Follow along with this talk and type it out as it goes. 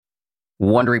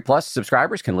Wondery Plus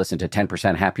subscribers can listen to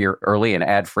 10% Happier early and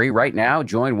ad-free right now.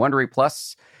 Join Wondery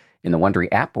Plus in the Wondery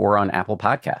app or on Apple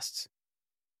Podcasts.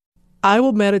 I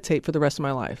will meditate for the rest of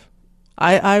my life.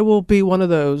 I will be one of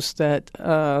those that,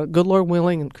 good Lord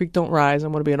willing, and creek don't rise,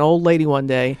 I'm going to be an old lady one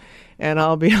day, and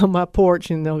I'll be on my porch,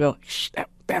 and they'll go, shh,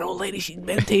 that old lady, she's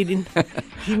meditating.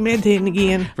 She's meditating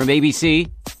again. From ABC,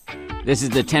 this is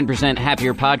the 10%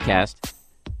 Happier podcast.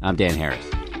 I'm Dan Harris.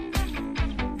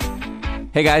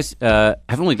 Hey, guys.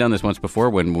 I've only done this once before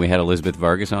when we had Elizabeth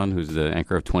Vargas on, who's the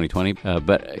anchor of 2020.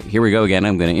 But here we go again.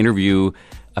 I'm going to interview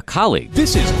a colleague.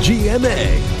 This is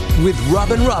GMA with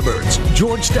Robin Roberts,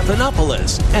 George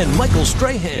Stephanopoulos, and Michael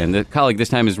Strahan. And the colleague this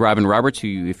time is Robin Roberts,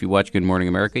 who, if you watch Good Morning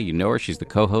America, you know her. She's the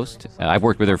co-host. I've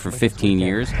worked with her for 15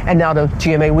 years. And now the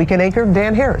GMA weekend anchor,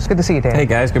 Dan Harris. Good to see you, Dan. Hey,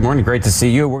 guys. Good morning. Great to see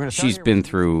you. She's been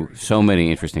through so many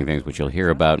interesting things, which you'll hear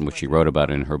about and which she wrote about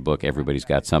in her book, Everybody's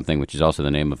Got Something, which is also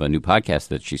the name of a new podcast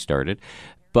that she started.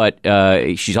 But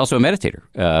she's also a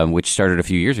meditator, which started a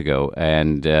few years ago,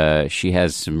 and she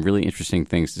has some really interesting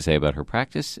things to say about her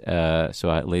practice.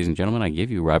 So, ladies and gentlemen, I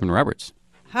give you Robin Roberts.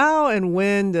 How and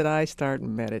when did I start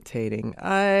meditating?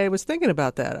 I was thinking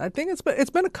about that. I think it's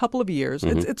been a couple of years.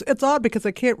 Mm-hmm. It's odd because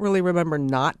I can't really remember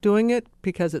not doing it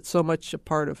because it's so much a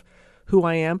part of who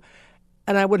I am.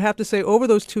 And I would have to say over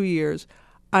those 2 years,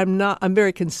 I'm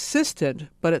very consistent,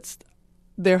 but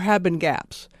there have been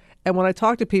gaps. And when I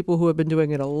talk to people who have been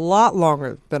doing it a lot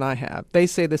longer than I have, they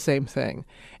say the same thing.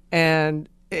 And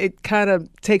it kind of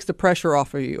takes the pressure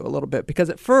off of you a little bit. Because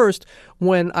at first,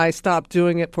 when I stopped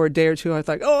doing it for a day or two, I was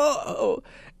like, oh.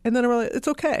 And then I realized it's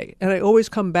okay. And I always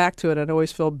come back to it and I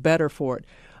always feel better for it.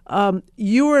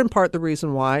 You were in part the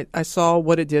reason why. I saw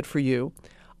what it did for you.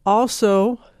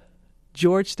 Also,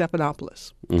 George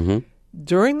Stephanopoulos. Mm-hmm.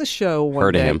 During the show one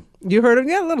heard day. Of him. You heard of him?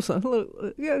 Yeah, a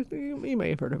little. Yeah, you may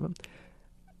have heard of him.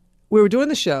 We were doing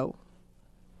the show,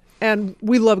 and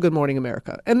we love Good Morning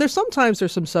America. And there's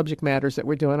some subject matters that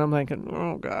we're doing. I'm like,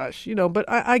 oh, gosh, but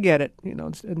I get it,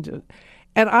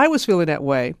 And I was feeling that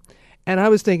way, and I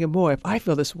was thinking, boy, if I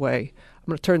feel this way, I'm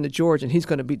going to turn to George, and he's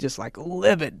going to be just like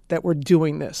livid that we're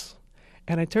doing this.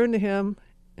 And I turned to him.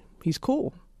 He's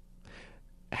cool.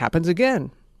 Happens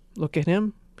again. Look at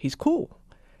him. He's cool.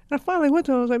 And I finally went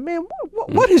to him. I was like, man,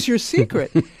 what is your secret?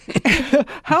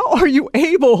 How are you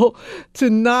able to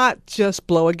not just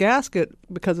blow a gasket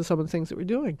because of some of the things that we're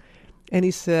doing? And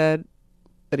he said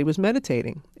that he was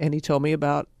meditating. And he told me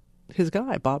about his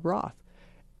guy, Bob Roth.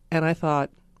 And I thought,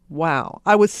 wow.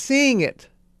 I was seeing it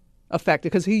affected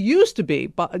because he used to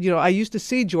be. I used to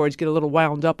see George get a little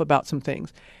wound up about some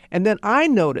things. And then I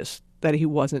noticed that he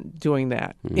wasn't doing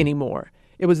that anymore.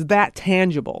 It was that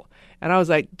tangible. And I was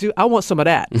like, dude, I want some of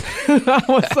that. I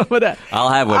want some of that. I'll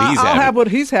have what he's having. I'll have what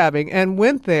he's having. And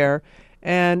went there.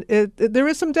 And there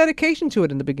is some dedication to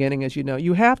it in the beginning, as you know.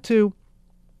 You have to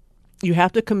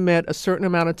commit a certain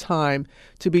amount of time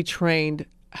to be trained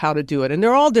how to do it. And there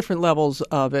are all different levels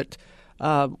of it,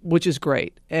 which is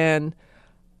great. And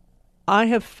I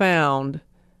have found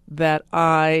that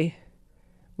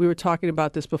we were talking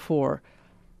about this before,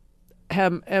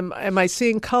 Am I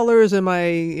seeing colors? Am I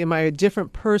a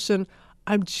different person?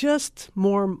 I'm just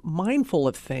more mindful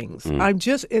of things. I'm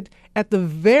just at the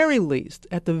very least,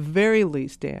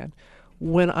 Dan,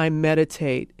 when I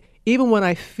meditate, even when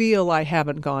I feel I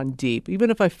haven't gone deep, even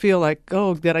if I feel like,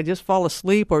 oh, did I just fall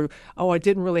asleep, or oh, it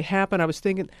didn't really happen. I was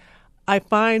thinking, I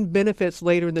find benefits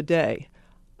later in the day.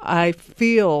 I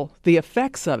feel the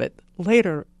effects of it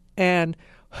later, and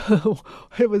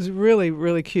it was really,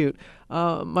 really cute.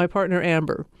 My partner,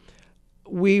 Amber,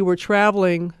 we were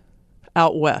traveling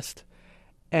out west,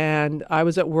 and I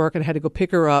was at work and had to go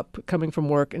pick her up coming from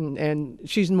work, and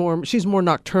she's more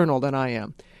nocturnal than I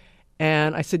am.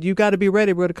 And I said, you got to be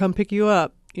ready. We're going to come pick you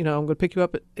up. I'm going to pick you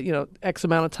up at, X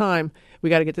amount of time. We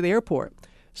got to get to the airport.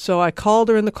 So I called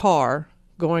her in the car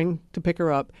going to pick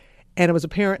her up, and it was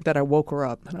apparent that I woke her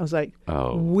up. And I was like,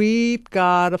 we've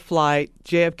got a flight,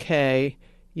 JFK.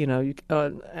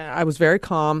 I was very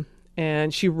calm,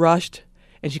 and she rushed,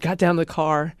 and she got down to the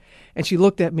car, and she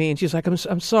looked at me, and she's like,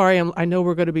 I'm sorry, I know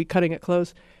we're going to be cutting it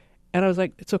close. And I was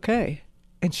like, it's okay.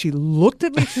 And she looked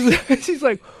at me, she's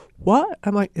like, what?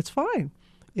 I'm like, it's fine.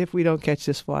 If we don't catch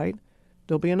this flight,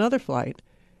 there'll be another flight.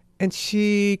 And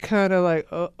she kind of like,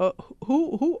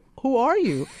 who are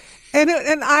you? And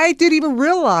I didn't even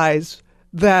realize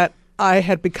that I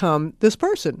had become this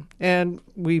person, and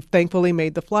we thankfully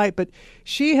made the flight. But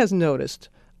she has noticed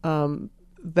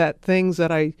that things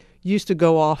that I used to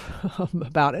go off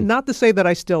about, and not to say that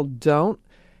I still don't,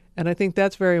 and I think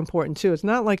that's very important too. It's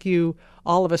not like you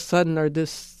all of a sudden are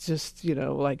just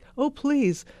like, oh,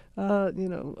 please,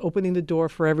 opening the door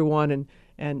for everyone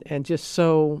and just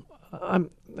so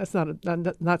that's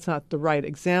not the right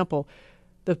example.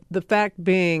 The fact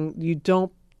being, you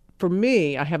don't. For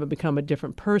me, I haven't become a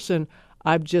different person.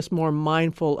 I'm just more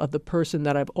mindful of the person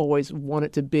that I've always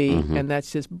wanted to be, and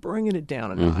that's just bringing it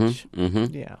down a notch.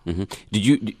 Yeah.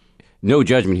 No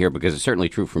judgment here, because it's certainly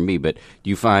true for me, but did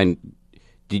you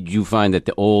find that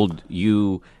the old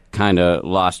you kind of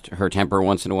lost her temper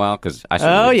once in a while? Because I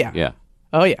certainly, yeah.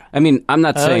 Oh, yeah. I mean, I'm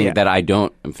not saying that I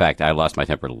don't. In fact, I lost my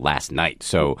temper last night,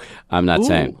 so I'm not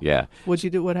saying, yeah. What'd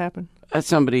you do? What happened?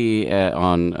 Somebody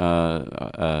one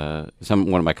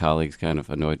of my colleagues kind of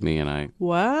annoyed me, and I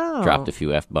dropped a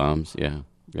few F-bombs. Yeah.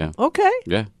 Okay.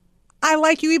 Yeah. I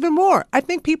like you even more. I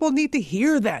think people need to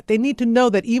hear that. They need to know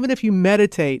that even if you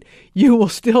meditate, you will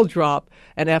still drop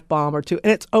an F-bomb or two,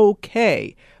 and it's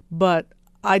okay. But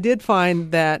I did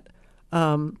find that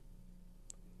I'm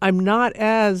not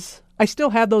as... I still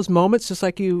have those moments, just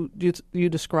like you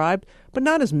described, but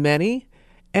not as many.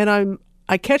 And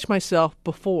I catch myself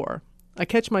before. I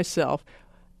catch myself,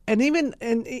 and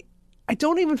I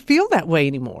don't even feel that way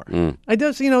anymore. I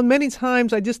just, many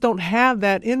times I just don't have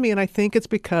that in me, and I think it's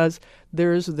because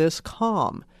there's this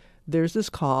calm. There's this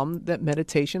calm that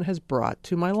meditation has brought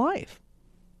to my life.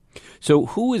 So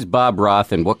who is Bob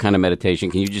Roth, and what kind of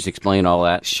meditation? Can you just explain all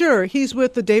that? Sure. He's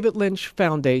with the David Lynch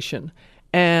Foundation,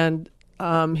 and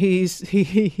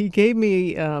he gave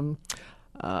me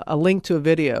a link to a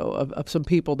video of some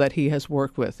people that he has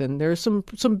worked with, and there's some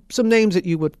names that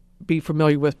you would be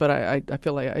familiar with, but I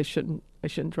feel like I shouldn't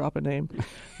drop a name.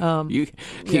 You're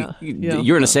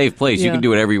in a safe place. You can do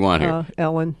whatever you want here.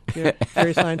 Ellen, Jerry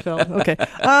Seinfeld. Okay,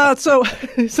 so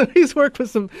he's worked with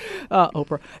some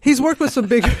Oprah. He's worked with some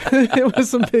big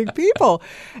people,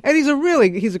 and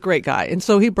he's a great guy. And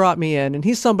so he brought me in, and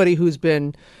he's somebody who's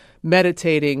been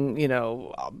meditating,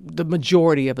 the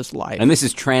majority of his life. And this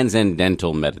is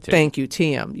transcendental meditation. Thank you,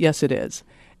 TM. Yes, it is.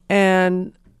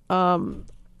 And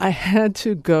I had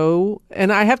to go,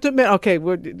 and I have to admit, okay,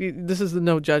 this is the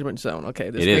no judgment zone.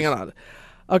 Okay, this thing on.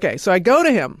 Okay, so I go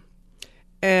to him,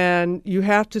 and you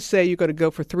have to say you're going to go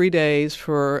for 3 days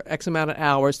for X amount of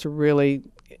hours to really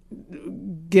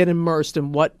get immersed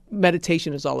in what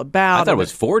meditation is all about. I thought it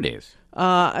was 4 days.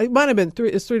 It might have been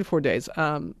 3. It's 3 to 4 days.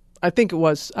 I think it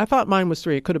was. I thought mine was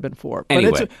 3. It could have been 4.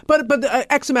 Anyway. But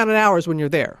X amount of hours when you're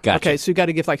there. Gotcha. Okay, so you got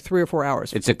to give like 3 or 4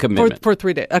 hours. It's a commitment for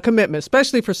 3 days. A commitment,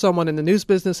 especially for someone in the news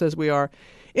business as we are.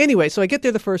 Anyway, so I get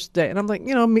there the first day, and I'm like,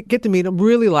 get to meet him.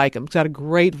 Really like him. He's got a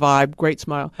great vibe, great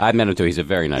smile. I met him too. He's a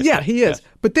very nice guy. Yeah, he is. Yes.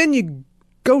 But then you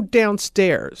go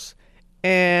downstairs.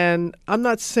 And I'm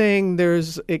not saying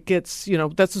that's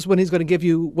just when he's going to give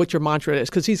you what your mantra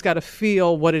is, because he's got to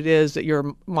feel what it is that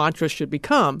your mantra should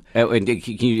become. And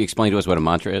can you explain to us what a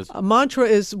mantra is? A mantra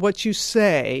is what you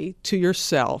say to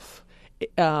yourself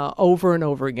over and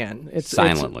over again. It's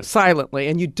silently,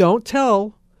 and you don't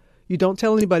tell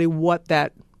anybody what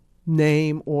that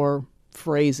name or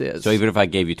phrase is. So even if I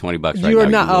gave you $20 right you are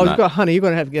now, not. Honey, you're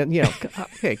going to have to get.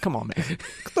 Hey, come on, man,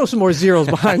 throw some more zeros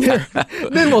behind there.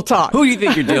 Then we'll talk. Who do you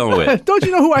think you're dealing with? Don't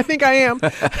you know who I think I am?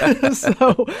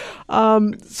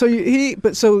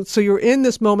 So you're in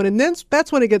this moment, and then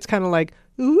that's when it gets kind of like,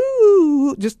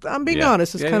 ooh. Just I'm being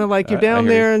honest. It's kind of like you're down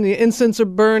there, and the incense are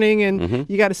burning, and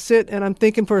you got to sit. And I'm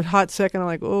thinking for a hot second, I'm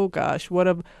like, oh gosh, what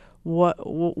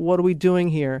are we doing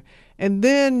here? And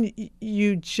then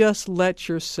you just let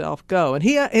yourself go. And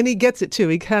he gets it too.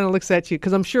 He kind of looks at you,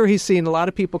 because I'm sure he's seen a lot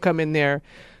of people come in there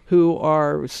who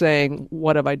are saying,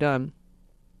 what have I done?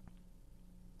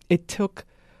 It took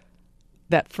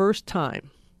that first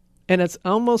time. And it's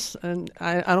almost, and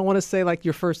I don't want to say like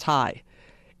your first high.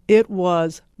 It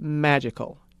was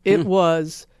magical. It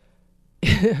was,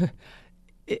 I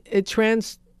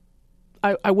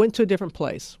went to a different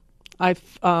place.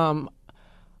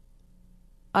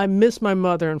 I miss my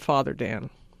mother and father, Dan.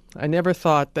 I never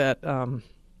thought that.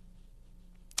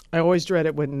 I always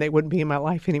dreaded when they wouldn't be in my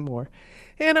life anymore,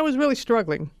 and I was really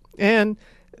struggling. And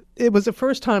it was the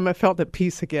first time I felt at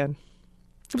peace again.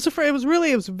 It was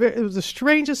the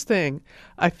strangest thing.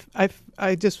 I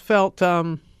just felt.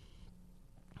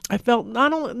 I felt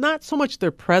not so much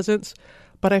their presence,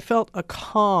 but I felt a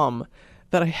calm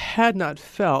that I had not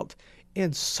felt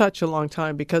in such a long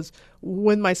time, because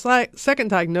when my second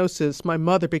diagnosis, my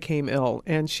mother became ill,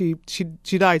 and she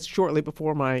died shortly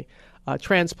before my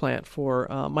transplant for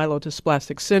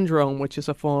myelodysplastic syndrome, which is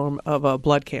a form of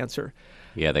blood cancer.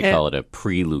 Yeah, they call it a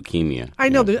pre-leukemia. I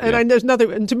know, and there's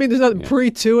nothing. And to me, there's nothing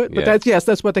pre to it, but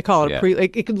that's what they call it.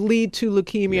 It can lead to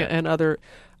leukemia and other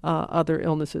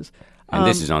illnesses. And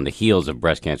this is on the heels of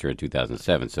breast cancer in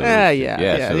 2007. So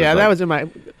that was in my.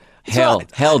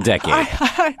 hell decade.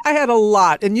 I had a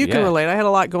lot, and you can Yeah. relate. I had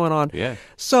a lot going on. Yeah.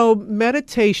 So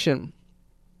meditation,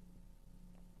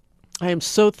 I am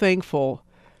so thankful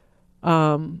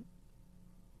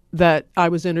that I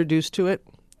was introduced to it,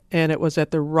 and it was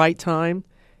at the right time.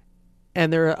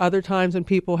 And there are other times when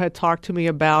people had talked to me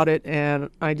about it, and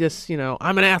I just,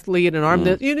 I'm an athlete, and I'm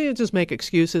this. You just make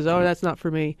excuses. Oh, that's not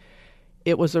for me.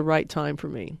 It was the right time for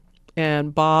me.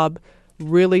 And Bob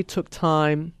really took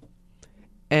time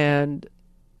and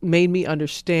made me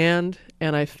understand,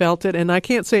 and I felt it. And I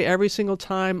can't say every single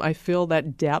time I feel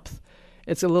that depth.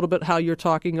 It's a little bit how you're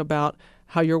talking about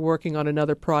how you're working on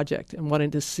another project and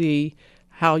wanting to see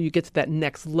how you get to that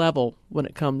next level when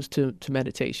it comes to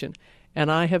meditation. And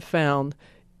I have found,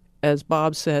 as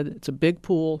Bob said, it's a big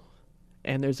pool,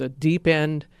 and there's a deep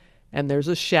end, and there's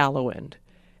a shallow end.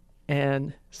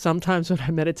 And sometimes when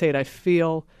I meditate, I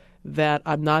feel that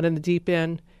I'm not in the deep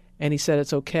end, and he said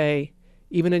it's okay.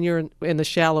 Even when you're in the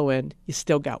shallow end, you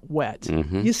still got wet.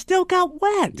 Mm-hmm. You still got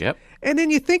wet. Yep. And then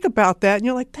you think about that, and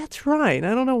you're like, that's right.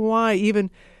 I don't know why.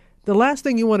 Even the last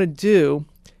thing you want to do,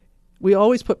 we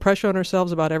always put pressure on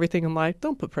ourselves about everything in life.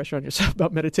 Don't put pressure on yourself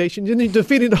about meditation. You're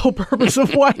defeating the whole purpose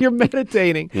of why you're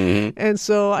meditating. Mm-hmm. And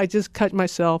so I just cut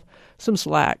myself some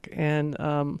slack, and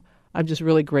I'm just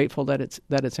really grateful that it's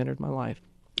entered my life.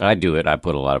 I do it. I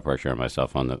put a lot of pressure on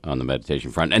myself on the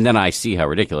meditation front, and then I see how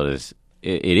ridiculous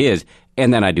it is,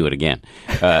 and then I do it again,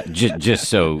 just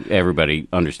so everybody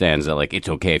understands that it's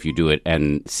okay if you do it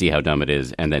and see how dumb it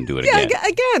is, and then do it again. Yeah,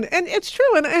 again, and it's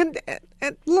true.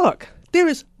 And look, there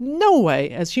is no way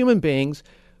as human beings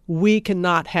we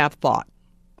cannot have thought.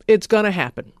 It's going to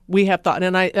happen. We have thought,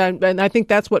 and I think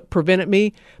that's what prevented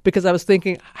me, because I was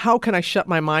thinking, how can I shut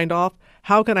my mind off?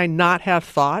 How can I not have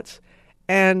thoughts?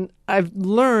 And I've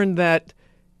learned that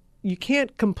you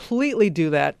can't completely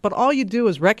do that, but all you do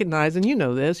is recognize, and you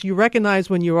know this, you recognize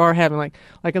when you are having,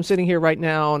 like I'm sitting here right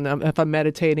now, and if I'm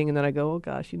meditating, and then I go, oh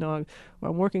gosh, I'm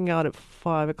working out at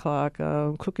 5 o'clock,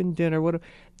 I'm cooking dinner, whatever,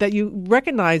 that you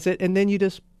recognize it, and then you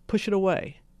just push it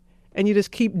away, and you just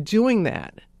keep doing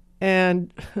that.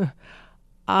 And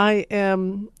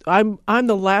I'm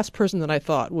the last person that I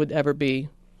thought would ever be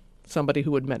somebody who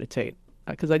would meditate,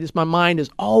 because my mind is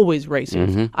always racing.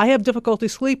 Mm-hmm. I have difficulty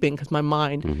sleeping because my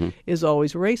mind is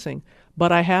always racing.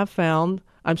 But I have found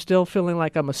I'm still feeling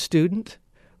like I'm a student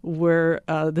where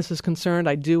this is concerned.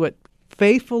 I do it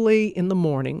faithfully in the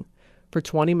morning for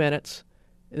 20 minutes,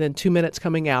 and then 2 minutes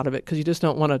coming out of it, because you just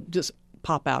don't want to just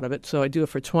pop out of it. So I do it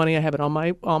for 20. I have it on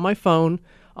my phone,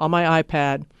 on my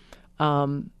iPad,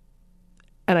 and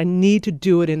I need to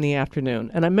do it in the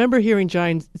afternoon. And I remember hearing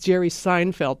Jerry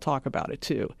Seinfeld talk about it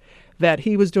too, that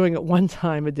he was doing it one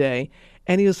time a day.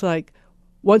 And he was like,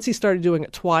 once he started doing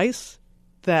it twice,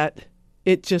 that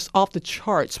it just off the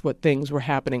charts what things were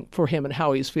happening for him and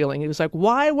how he was feeling. He was like,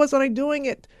 why wasn't I doing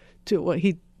it? Well,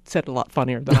 he said it a lot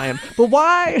funnier than I am. But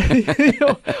why?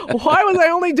 Why was I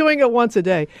only doing it once a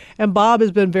day? And Bob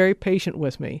has been very patient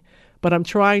with me. But I'm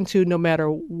trying to, no matter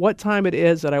what time it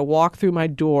is that I walk through my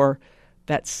door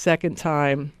that second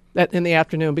time that in the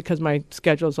afternoon, because my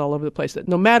schedule is all over the place, that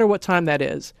no matter what time that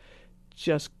is,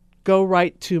 just go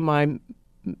right to my,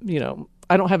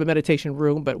 I don't have a meditation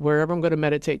room, but wherever I'm going to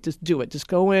meditate, just do it. Just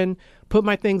go in, put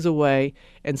my things away,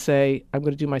 and say, I'm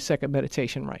going to do my second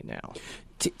meditation right now.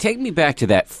 Take me back to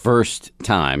that first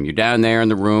time. You're down there in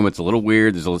the room. It's a little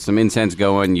weird. There's some incense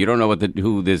going. You don't know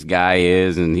who this guy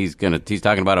is, and he's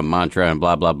talking about a mantra and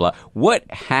blah blah blah. What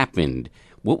happened?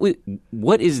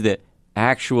 What is the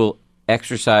actual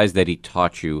exercise that he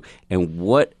taught you, and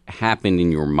what happened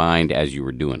in your mind as you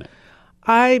were doing it?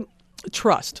 I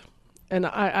trust. And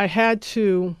I had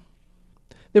to,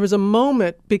 there was a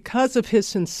moment because of his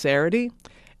sincerity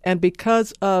and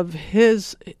because of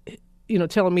his,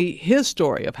 telling me his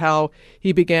story of how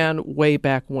he began way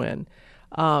back when.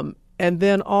 And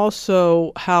then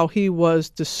also how he was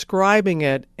describing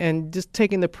it and just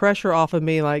taking the pressure off of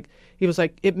me. Like, he was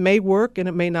like, it may work and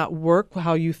it may not work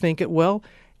how you think it will.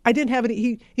 I didn't have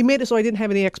any, he made it so I didn't have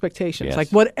any expectations. Yes. Like,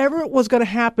 whatever was going to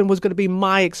happen was going to be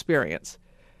my experience.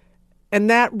 And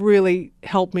that really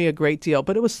helped me a great deal.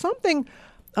 But it was something,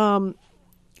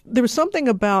 there was something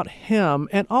about him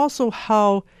and also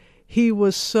how he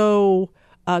was so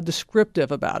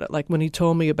descriptive about it. Like when he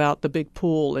told me about the big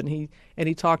pool and he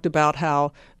talked about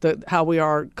how we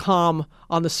are calm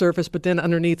on the surface, but then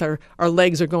underneath our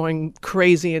legs are going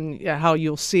crazy, and how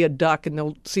you'll see a duck and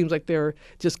it seems like they're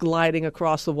just gliding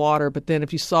across the water. But then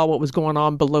if you saw what was going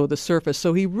on below the surface.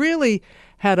 So he really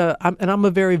had and I'm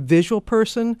a very visual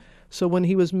person. So when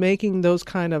he was making those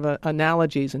kind of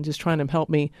analogies and just trying to help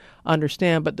me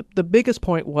understand, but the biggest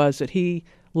point was that he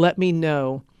let me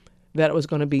know that it was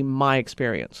going to be my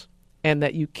experience, and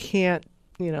that you can't,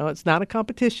 it's not a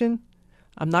competition.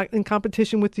 I'm not in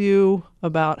competition with you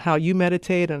about how you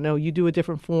meditate. I know you do a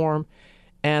different form.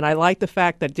 And I like the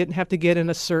fact that I didn't have to get in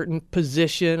a certain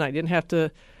position. I didn't have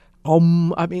to, for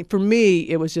me,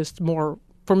 it was more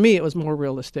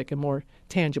realistic and more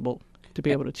tangible to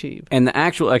be able to achieve. And the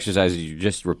actual exercise is you're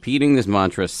just repeating this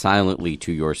mantra silently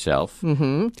to yourself.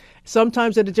 Mm-hmm.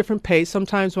 Sometimes at a different pace.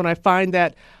 Sometimes when I find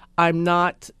that I'm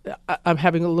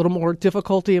having a little more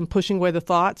difficulty in pushing away the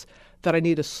thoughts, that I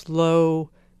need to slow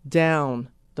down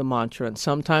the mantra. And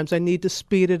sometimes I need to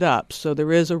speed it up. So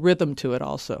there is a rhythm to it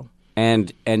also.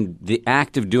 And the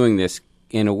act of doing this,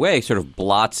 in a way, sort of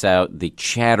blots out the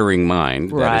chattering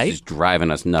mind that is just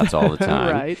driving us nuts all the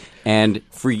time. Right. And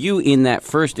for you, in that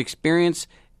first experience,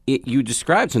 you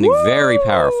described something very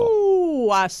powerful.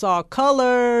 I saw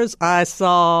colors. I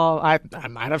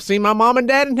might have seen my mom and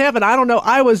dad in heaven. I don't know.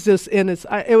 I was just in it.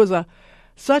 It was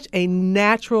such a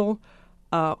natural,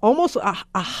 almost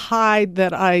a high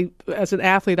that as an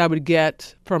athlete, I would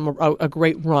get from a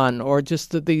great run, or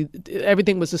just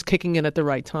everything was just kicking in at the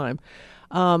right time.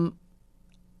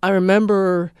 I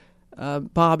remember,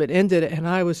 Bob, it ended, and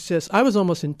I was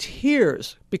almost in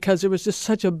tears because it was just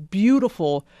such a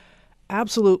beautiful,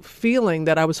 absolute feeling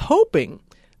that I was hoping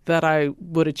that I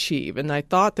would achieve. And I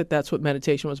thought that that's what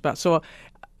meditation was about. So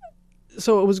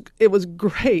it was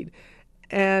great.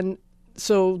 And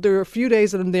so there are a few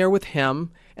days that I'm there with him,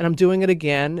 and I'm doing it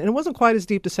again. And it wasn't quite as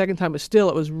deep the second time, but still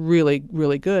it was really,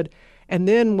 really good. And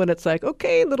then when it's like,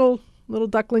 okay, little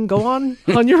duckling, go on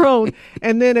your own.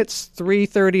 And then it's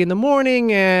 3:30 in the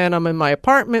morning, and I'm in my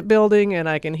apartment building, and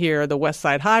I can hear the West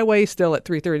Side Highway still at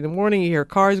 3:30 in the morning. You hear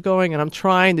cars going, and I'm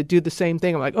trying to do the same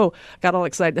thing. I'm like, oh, I got all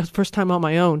excited. That's the first time on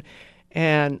my own.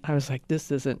 And I was like,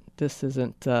 this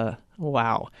isn't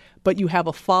wow. But you have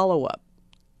a follow-up.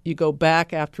 You go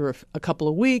back after a couple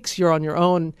of weeks, you're on your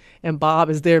own, and Bob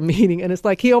is there meeting, and it's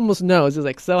like he almost knows. He's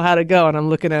like, so how'd it go? And I'm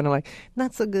looking at him like,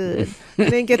 not so good. I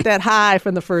didn't get that high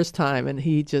from the first time. And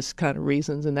he just kind of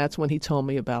reasons, and that's when he told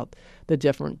me about the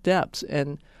different depths.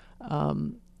 And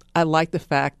I like the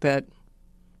fact that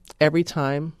every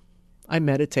time I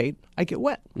meditate, I get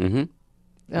wet.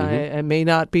 Mm-hmm. I may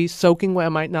not be soaking wet. I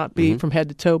might not be from head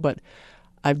to toe, but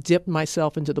I've dipped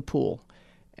myself into the pool.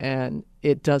 And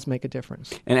it does make a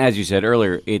difference. And as you said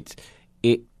earlier,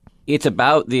 it's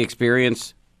about the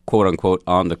experience, quote unquote,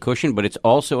 on the cushion, but it's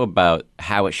also about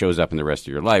how it shows up in the rest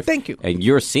of your life. Thank you. And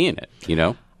you're seeing it.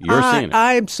 You're seeing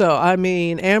it. I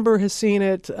mean, Amber has seen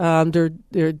it. There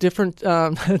are different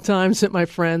times that my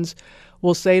friends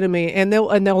will say to me, and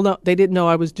they'll know they didn't know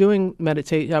I was doing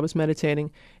meditate. I was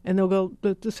meditating, and they'll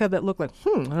just have that look like,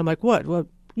 and I'm like, what? Well,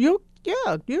 you're.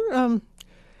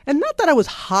 And not that I was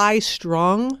high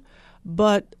strung,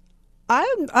 but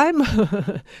I'm I'm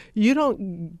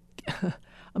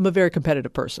a very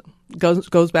competitive person.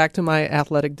 Goes back to my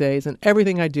athletic days and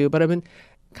everything I do, but I'm in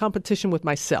competition with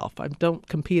myself. I don't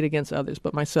compete against others,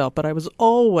 but myself. But I was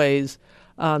always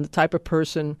the type of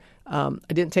person, I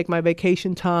didn't take my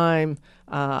vacation time.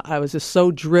 I was just so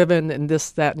driven and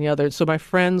this, that, and the other. So my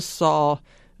friends saw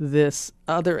this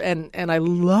other, and I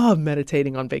love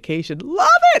meditating on vacation. Love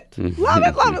it! Love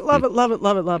it, love it, love it, love it,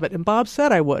 love it, love it. And Bob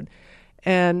said I would.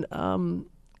 And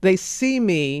they see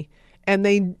me, and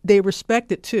they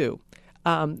respect it too.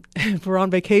 If we're on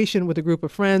vacation with a group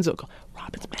of friends, they'll go,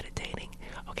 Robin's meditating.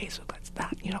 Okay, so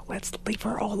let's leave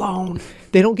her alone.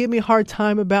 They don't give me a hard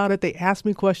time about it. They ask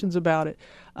me questions about it.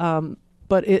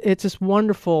 But it's just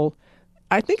wonderful.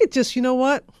 I think it just, you know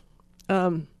what?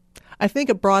 I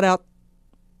think it brought out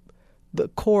the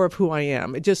core of who I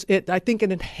am. I think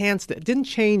it enhanced it. It didn't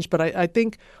change, but I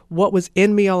think what was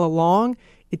in me all along,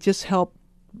 it just helped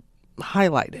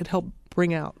highlight. It helped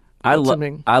bring out. I love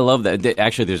that.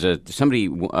 Actually, there's a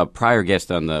prior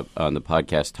guest on the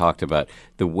podcast talked about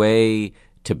the way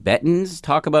Tibetans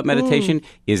talk about meditation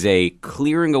is a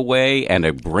clearing away and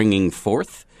a bringing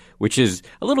forth, which is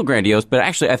a little grandiose, but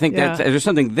actually I think that there's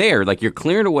something there. Like you're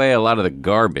clearing away a lot of the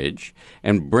garbage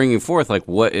and bringing forth like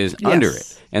what is under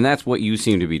it. And that's what you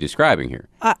seem to be describing here.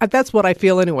 That's what I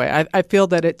feel anyway. I feel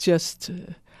that it just,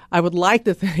 I would like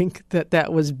to think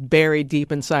that was buried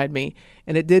deep inside me,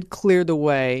 and it did clear the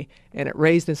way, and it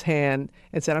raised his hand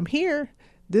and said, I'm here.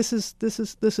 This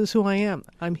is who I am.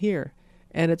 I'm here.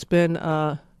 And it's been,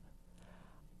 I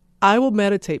will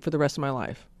meditate for the rest of my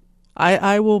life.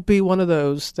 I will be one of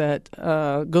those that,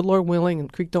 good Lord willing,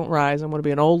 and creek don't rise, I'm going to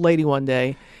be an old lady one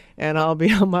day, and I'll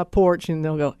be on my porch, and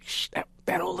they'll go, shh,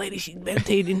 that old lady, she's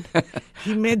meditating.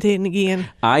 She's meditating again.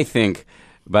 I think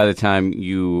by the time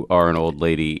you are an old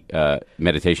lady,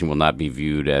 meditation will not be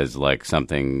viewed as like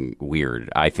something weird.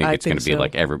 I think it's going to be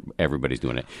like everybody's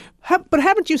doing it. But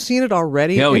haven't you seen it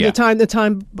already? Oh, in yeah. the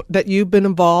time that you've been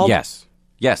involved? Yes.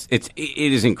 It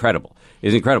is incredible.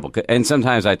 It's incredible. And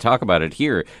sometimes I talk about it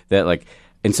here that like,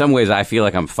 in some ways, I feel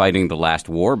like I'm fighting the last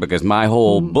war because my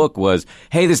whole book was,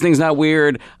 hey, this thing's not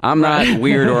weird. I'm not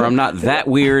weird, or I'm not that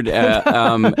weird,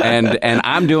 and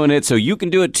I'm doing it, so you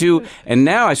can do it too. And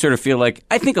now I sort of feel like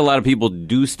I think a lot of people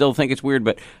do still think it's weird,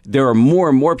 but there are more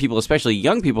and more people, especially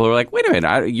young people, who are like, wait a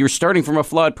minute, you're starting from a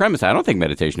flawed premise. I don't think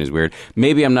meditation is weird.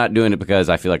 Maybe I'm not doing it because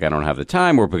I feel like I don't have the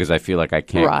time, or because I feel like I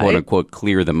can't quote unquote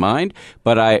clear the mind.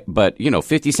 But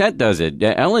 50 Cent does it,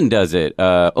 Ellen does it,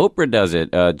 Oprah does it,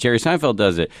 Jerry Seinfeld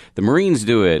does it, the Marines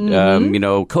do it,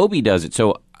 Kobe does it.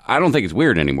 So I don't think it's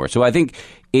weird anymore. So I think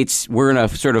we're in a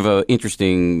sort of a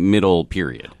interesting middle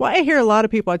period. Well, I hear a lot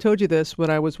of people. I told you this when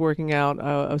I was working out.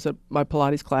 I was at my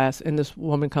Pilates class, and this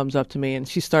woman comes up to me, and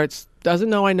she doesn't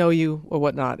know I know you or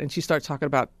whatnot, and she starts talking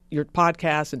about your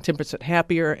podcast and 10%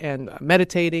 Happier and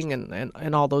meditating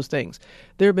and all those things.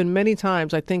 There have been many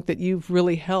times I think that you've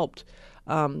really helped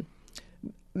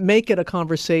make it a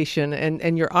conversation,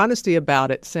 and your honesty about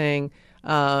it, saying,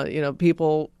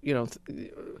 people,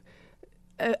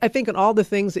 I think in all the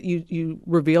things that you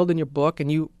revealed in your book,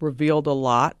 and you revealed a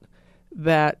lot,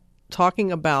 that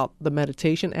talking about the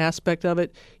meditation aspect of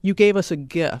it, you gave us a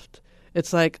gift.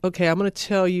 It's like, okay, I'm going to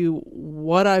tell you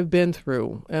what I've been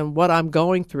through and what I'm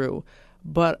going through,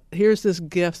 but here's this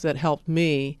gift that helped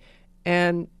me.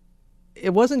 And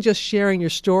it wasn't just sharing your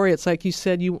story. It's like you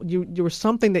said, you were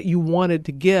something that you wanted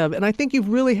to give. And I think you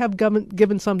really have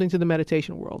given something to the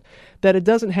meditation world, that it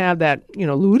doesn't have that,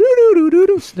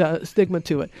 stigma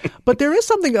to it. But there is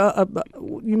something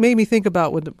you made me think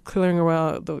about with the clearing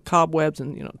around the cobwebs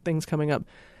and, things coming up.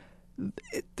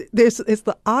 It's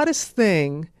the oddest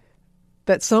thing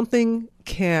that something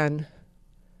can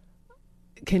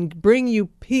bring you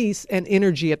peace and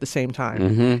energy at the same time.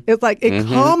 Mm-hmm. It's like it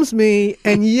calms me,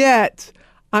 and yet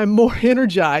I'm more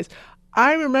energized.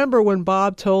 I remember when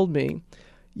Bob told me,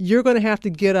 you're going to have to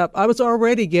get up. I was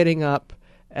already getting up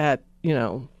at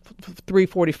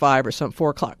 3:45 or something,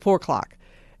 4 o'clock.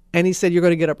 And he said, you're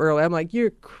going to get up early. I'm like,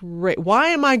 you're great. Why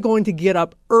am I going to get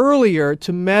up earlier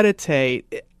to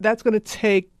meditate? That's going to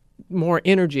take more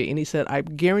energy. And he said, I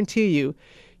guarantee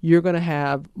you're going to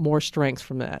have more strength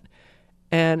from that.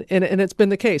 And it's been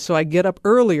the case. So I get up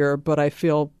earlier, but I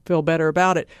feel better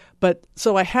about it. But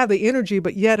so I have the energy,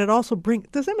 but yet it also brings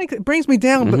me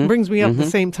down, but brings me up at the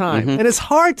same time. And it's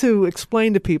hard to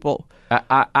explain to people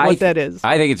what that is.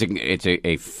 I think it's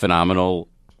a phenomenal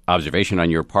observation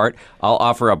on your part. I'll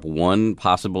offer up one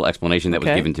possible explanation that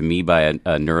was given to me by a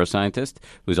neuroscientist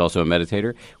who's also a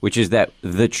meditator, which is that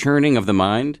the churning of the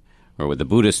mind, or what the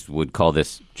Buddhists would call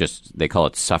this, they call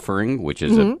it suffering, which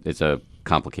is it's a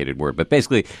complicated word, but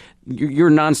basically your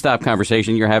nonstop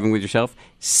conversation you're having with yourself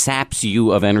saps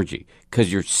you of energy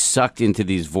because you're sucked into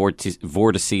these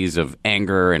vortices of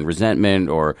anger and resentment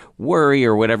or worry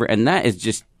or whatever, and that is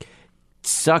just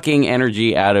sucking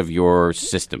energy out of your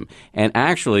system. And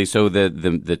actually, so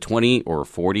the 20 or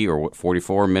 40 or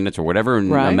 44 minutes or whatever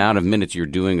amount of minutes you're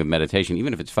doing of meditation,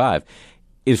 even if it's 5,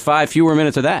 is 5 fewer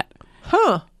minutes of that.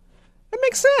 Huh. That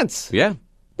makes sense. Yeah.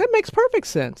 That makes perfect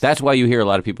sense. That's why you hear a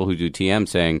lot of people who do TM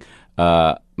saying,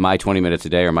 my 20 minutes a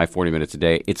day or my 40 minutes a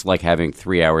day, it's like having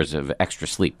 3 hours of extra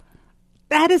sleep.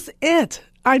 That is it.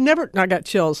 I got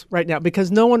chills right now because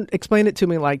no one explained it to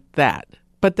me like that.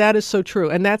 But that is so true.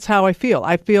 And that's how I feel.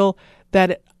 I feel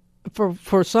that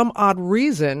for some odd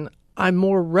reason, I'm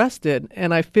more rested,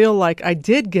 and I feel like I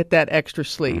did get that extra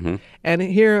sleep. And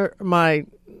here my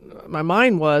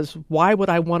mind was, why am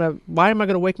I going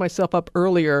to wake myself up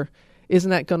earlier?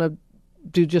 Isn't that going to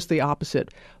do just the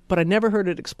opposite? But I never heard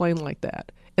it explained like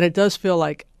that. And it does feel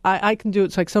like I can do it.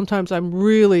 It's like sometimes I'm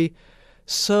really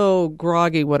so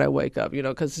groggy when I wake up,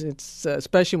 because it's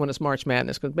especially when it's March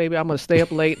Madness, because maybe I'm going to stay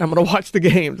up late and I'm going to watch the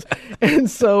games. And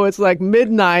so it's like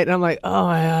midnight and I'm like, oh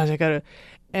my gosh, I got to.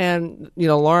 And,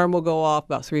 alarm will go off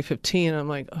about 3:15. And I'm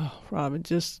like, oh, Robin,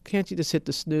 can't you just hit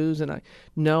the snooze? And I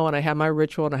know, and I have my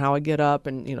ritual and how I get up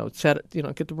and,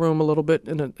 get the room a little bit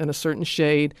in a certain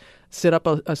shade, sit up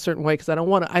a certain way, because I don't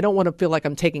want to feel like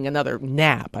I'm taking another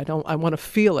nap. I want to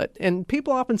feel it. And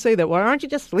people often say that, well, aren't you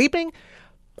just sleeping?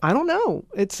 I don't know.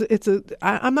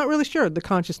 I'm not really sure, the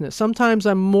consciousness. Sometimes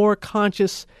I'm more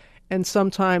conscious and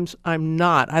sometimes I'm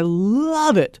not. I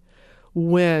love it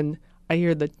when I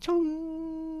hear the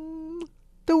chung,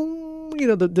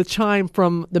 the chime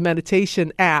from the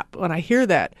meditation app. When I hear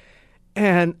that,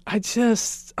 And I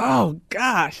just, oh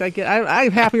gosh,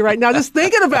 I'm happy right now just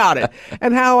thinking about it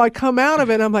and how I come out of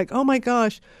it. And I'm like, oh my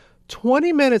gosh,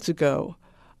 20 minutes ago,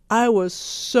 I was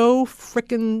so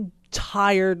freaking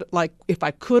tired. Like if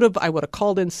I could have, I would have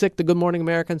called in sick to Good Morning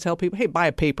America and tell people, hey, buy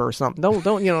a paper or something. Don't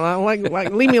I don't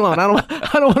like leave me alone. I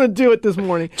don't want to do it this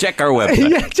morning. Check our website.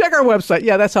 Yeah, check our website.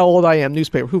 Yeah, that's how old I am.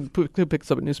 Newspaper. Who picks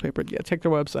up a newspaper? Yeah, check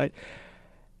their website.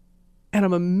 And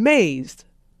I'm amazed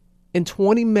in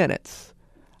 20 minutes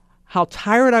how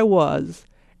tired I was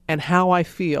and how I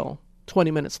feel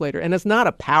 20 minutes later. And it's not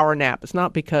a power nap. It's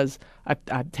not because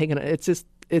I've taken it.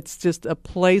 It's just a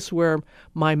place where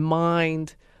my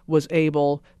mind was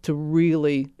able to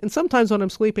really, and sometimes when I'm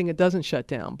sleeping, it doesn't shut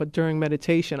down. But during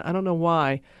meditation, I don't know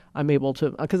why I'm able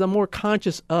to, because I'm more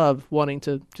conscious of wanting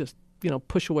to just,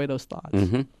 push away those thoughts.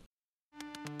 Mm-hmm.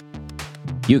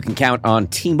 You can count on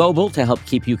T-Mobile to help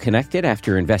keep you connected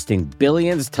after investing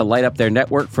billions to light up their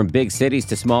network from big cities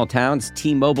to small towns.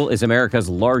 T-Mobile is America's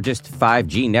largest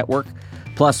 5G network.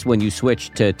 Plus, when you switch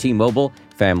to T-Mobile,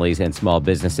 families and small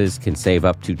businesses can save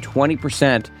up to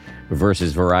 20%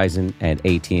 versus Verizon and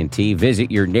AT&T. Visit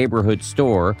your neighborhood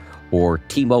store or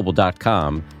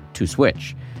T-Mobile.com to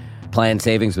switch. Plan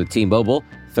savings with T-Mobile.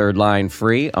 Third line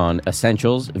free on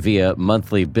essentials via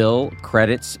monthly bill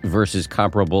credits versus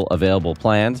comparable available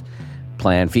plans.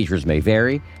 Plan features may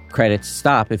vary. Credits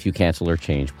stop if you cancel or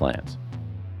change plans.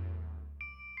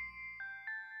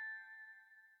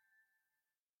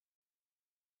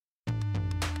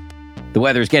 The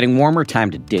weather's getting warmer.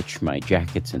 Time to ditch my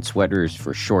jackets and sweaters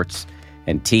for shorts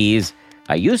and tees.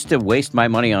 I used to waste my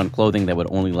money on clothing that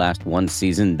would only last one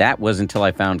season. That was until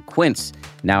I found Quince.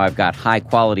 Now I've got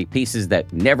high-quality pieces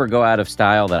that never go out of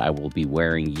style that I will be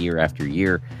wearing year after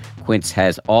year. Quince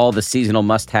has all the seasonal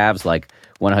must-haves like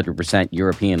 100%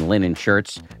 European linen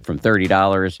shirts from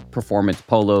 $30, performance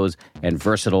polos, and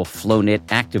versatile flow-knit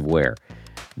activewear.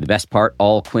 The best part,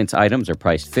 all Quince items are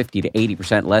priced 50 to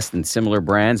 80% less than similar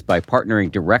brands. By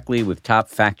partnering directly with top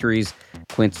factories,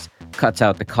 Quince cuts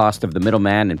out the cost of the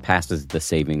middleman and passes the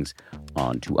savings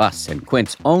on to us. And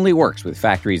Quince only works with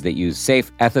factories that use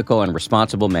safe, ethical, and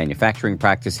responsible manufacturing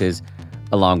practices,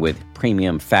 along with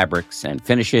premium fabrics and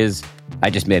finishes. I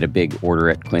just made a big order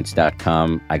at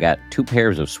quince.com. I got 2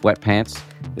 pairs of sweatpants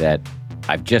that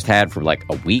I've just had for like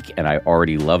a week, and I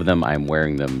already love them. I'm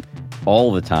wearing them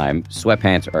all the time.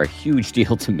 Sweatpants are a huge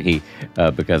deal to me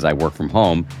because I work from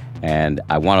home and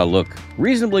I want to look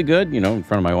reasonably good, in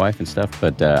front of my wife and stuff,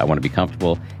 but I want to be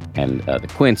comfortable. And the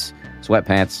Quince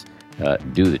sweatpants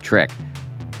do the trick.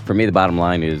 For me, the bottom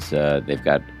line is they've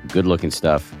got good looking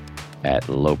stuff at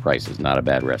low prices. Not a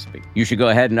bad recipe. You should go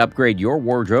ahead and upgrade your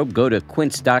wardrobe. Go to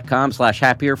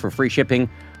quince.com/happier for free shipping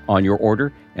on your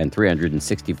order and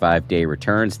 365-day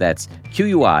returns. That's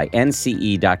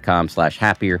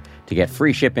QUINCE.com/happier to get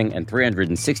free shipping and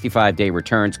 365-day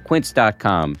returns.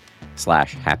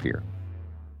 Quince.com/happier.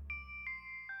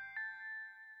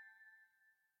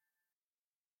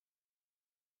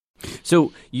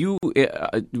 So you,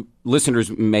 listeners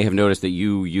may have noticed that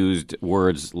you used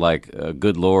words like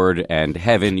good Lord and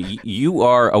heaven. You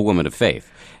are a woman of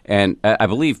faith. And I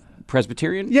believe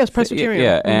Presbyterian? Yes, Presbyterian.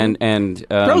 Yeah, mm-hmm. and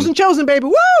Frozen chosen, baby.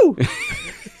 Woo!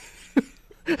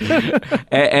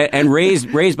 and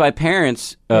raised by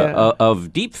parents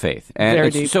of deep faith. Very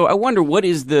deep. So I wonder, what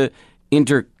is the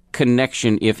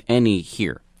interconnection, if any,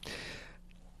 here?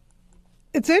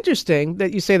 It's interesting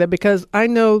that you say that because I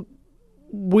know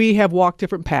we have walked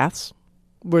different paths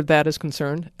where that is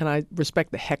concerned, and I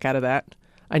respect the heck out of that.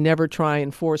 I never try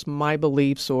and force my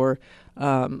beliefs or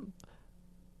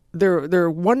there are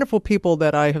wonderful people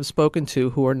that I have spoken to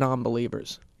who are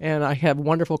non-believers, and I have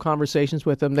wonderful conversations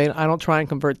with them. I don't try and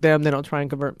convert them. They don't try and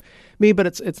convert me, but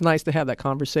it's nice to have that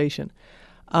conversation.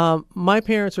 My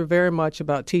parents are very much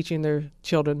about teaching their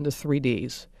children the 3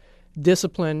 Ds: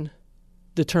 discipline,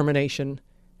 determination,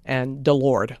 and the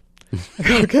Lord.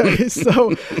 Okay,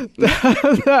 so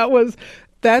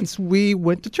we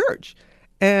went to church.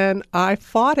 And I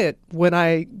fought it when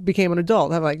I became an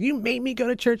adult. I'm like, you made me go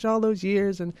to church all those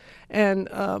years. So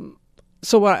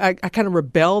I kind of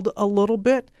rebelled a little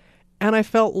bit, and I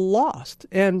felt lost.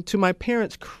 And to my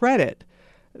parents' credit,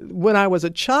 when I was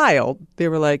a child, they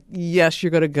were like, yes,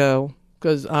 you're going to go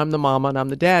because I'm the mama and I'm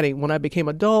the daddy. When I became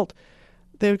adult,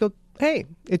 they would go, hey,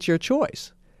 it's your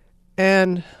choice.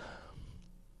 And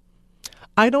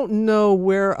I don't know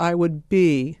where I would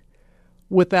be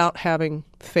without having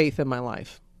faith in my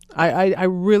life. I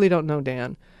really don't know,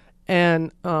 Dan. And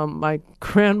my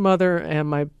grandmother and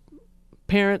my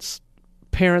parents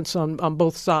on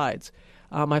both sides.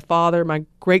 My father, my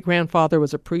great-grandfather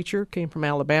was a preacher, came from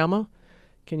Alabama,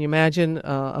 Can you imagine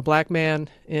a black man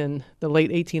in the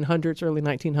late 1800s, early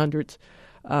 1900s,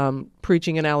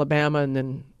 preaching in Alabama, and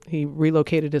then he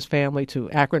relocated his family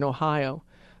to Akron, Ohio,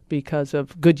 because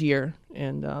of Goodyear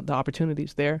and the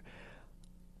opportunities there?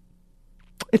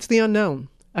 It's the unknown.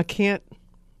 I can't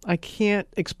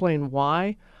explain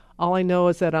why. All I know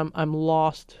is that I'm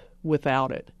lost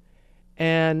without it,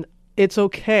 and it's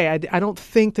okay. I don't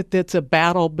think that it's a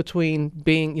battle between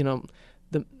being,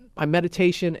 my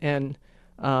meditation and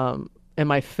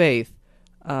my faith.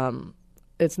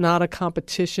 It's not a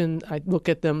competition. I look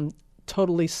at them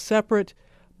totally separate,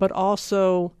 but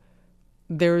also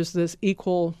there's this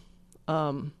equal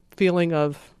feeling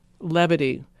of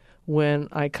levity when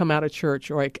I come out of church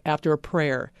or after a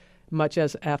prayer, much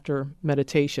as after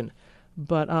meditation.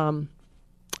 But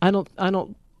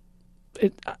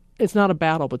it's not a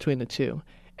battle between the two.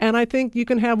 And I think you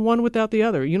can have one without the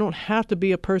other. You don't have to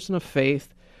be a person of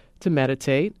faith to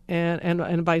meditate,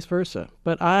 and vice versa.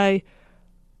 But I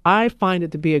find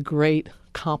it to be a great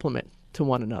complement to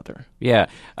one another. Yeah.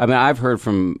 I mean, I've heard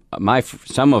from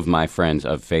some of my friends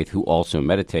of faith who also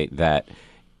meditate that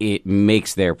it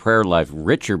makes their prayer life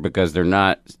richer because they're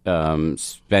not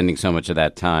spending so much of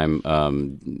that time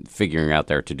figuring out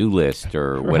their to-do list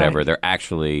or whatever. Right. They're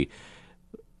actually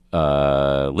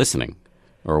listening,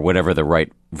 or whatever the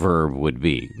right verb would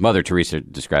be. Mother Teresa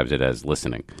describes it as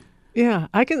listening. Yeah,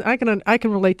 I can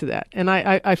relate to that, and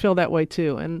I feel that way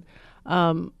too. And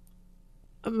I'm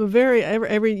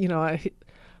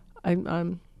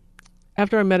I'm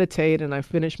after I meditate and I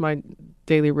finish my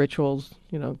daily rituals,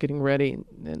 getting ready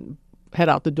and head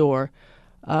out the door,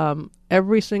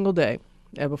 every single day,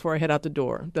 before I head out the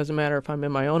door, doesn't matter if I'm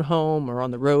in my own home or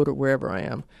on the road or wherever I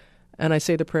am, and I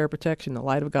say the prayer of protection. The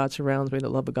light of God surrounds me, the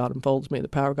love of God enfolds me, the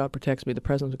power of God protects me, the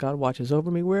presence of God watches over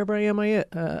me. Wherever I am,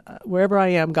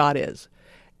 God is.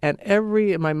 And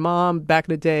my mom, back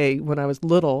in the day when I was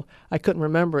little, I couldn't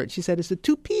remember it. She said, it's the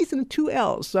 2 P's and 2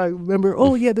 L's. So I remember,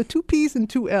 the 2 P's and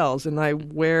 2 L's. And I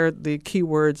wear the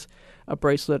keywords, a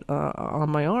bracelet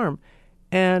on my arm.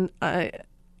 And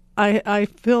I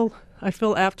feel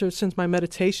after, since my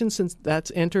meditation, since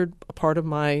that's entered a part of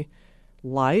my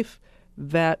life,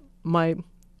 that that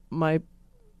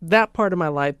part of my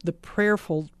life, the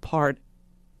prayerful part,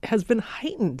 has been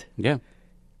heightened. Yeah.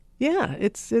 Yeah,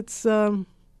 it's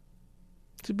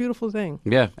a beautiful thing.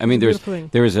 Yeah, I mean, this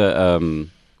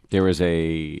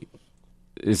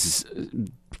is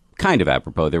kind of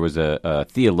apropos. There was a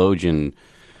theologian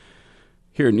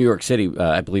here in New York City,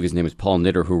 I believe his name is Paul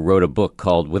Knitter, who wrote a book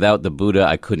called "Without the Buddha,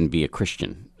 I Couldn't Be a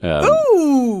Christian."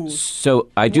 Ooh! So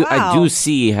I do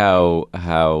see how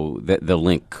the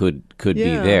link could be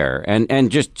there,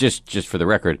 and just for the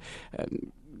record.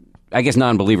 I guess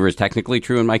non-believer is technically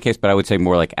true in my case, but I would say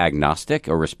more like agnostic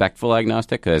or respectful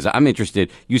agnostic, because I'm interested.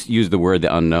 You use the word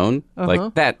the unknown,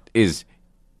 like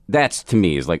that's to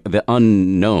me is like the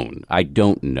unknown. I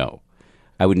don't know.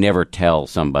 I would never tell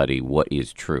somebody what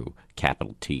is true,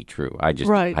 capital T true. I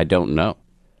don't know.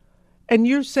 And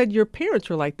you said your parents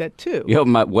were like that too.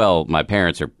 My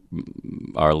parents are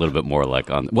a little bit more like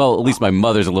at least my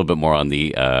mother's a little bit more on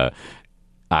the.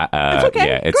 It's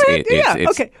okay. Yeah,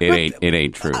 okay. It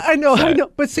ain't true. I know.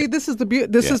 But see, this is the beauty.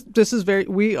 This is very.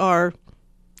 We are.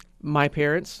 My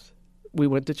parents. We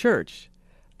went to church.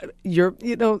 Your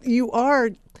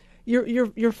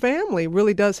family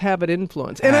really does have an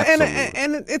influence, and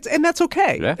that's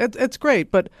okay. Yeah. It's great.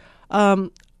 But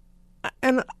and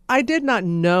I did not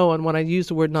know, and when I used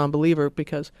the word non-believer,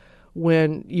 because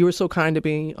when you were so kind to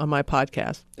be on my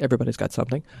podcast, Everybody's Got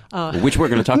Something. Which we're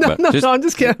going to talk about. No, I'm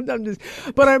just kidding.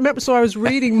 But I remember, so I was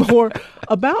reading more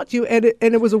about you, and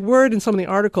it was a word in some of the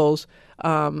articles.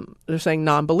 They're saying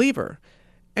non-believer.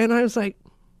 And I was like,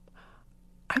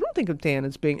 I don't think of Dan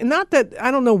as being, and not that I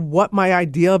don't know what my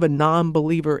idea of a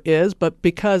non-believer is, but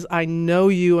because I know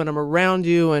you and I'm around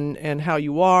you and how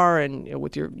you are and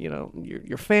with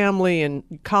your family and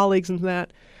colleagues and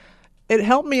that, it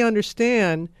helped me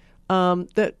understand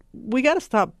that we got to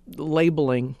stop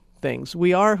labeling things.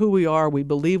 We are who we are. We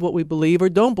believe what we believe or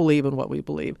don't believe in what we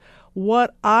believe.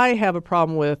 What I have a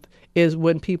problem with is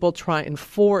when people try and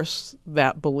force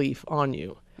that belief on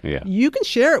you. Yeah. You can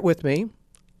share it with me.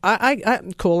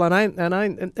 I'm cool, and I.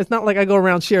 It's not like I go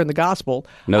around sharing the gospel.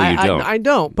 No, you don't. I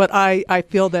don't. But I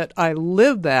feel that I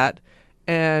live that,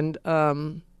 and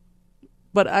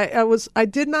but I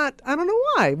did not. I don't know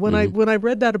why. When I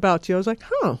read that about you, I was like,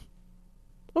 huh.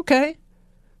 Okay.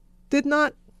 Did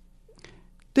not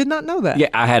know that. Yeah,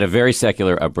 I had a very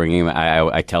secular upbringing.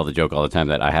 I tell the joke all the time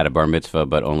that I had a bar mitzvah,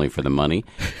 but only for the money.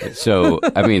 So,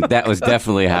 I mean, that was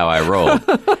definitely how I rolled.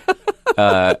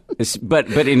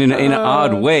 But in an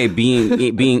odd way,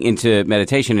 being into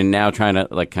meditation and now trying to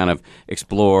like kind of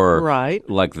explore Right.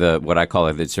 like what I call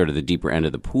it, the sort of the deeper end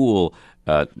of the pool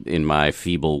in my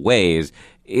feeble ways.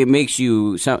 It makes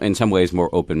you in some ways more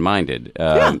open-minded.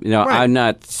 Right. I'm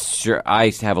not sure.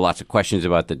 I have lots of questions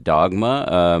about the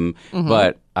dogma,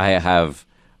 but I have.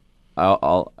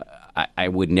 I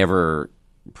would never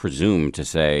presume to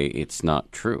say it's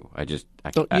not true. You just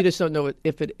don't know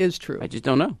if it is true. I just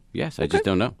don't know. Yes, I just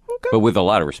don't know. Okay. But with a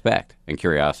lot of respect and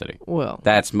curiosity. Well,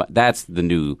 that's the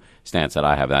new stance that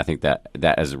I have, and I think that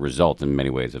as a result, in many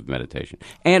ways, of meditation,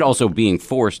 and also being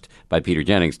forced by Peter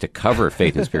Jennings to cover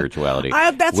faith and spirituality,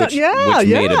 which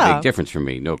made a big difference for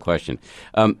me, no question.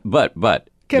 But.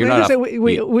 Can I just say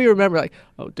we remember like,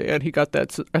 oh, Dan, he got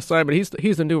that assignment.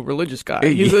 He's the new religious guy.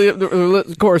 He's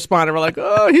the correspondent. We're like,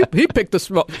 oh, he picked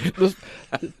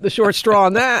the short straw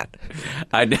on that.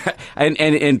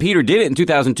 And Peter did it in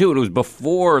 2002, and it was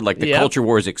before like the culture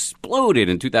wars exploded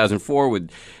in 2004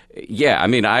 with. Yeah, I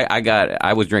mean,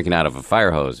 I was drinking out of a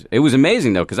fire hose. It was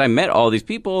amazing though, because I met all these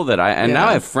people now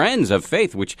I have friends of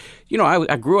faith. Which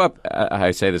I grew up.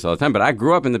 I say this all the time, but I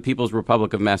grew up in the People's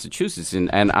Republic of Massachusetts, and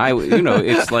I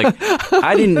it's like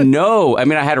I didn't know. I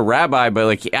mean, I had a rabbi, but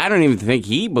like I don't even think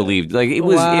he believed. Like it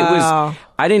was. I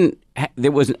didn't. I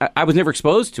was never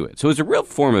exposed to it, so it was a real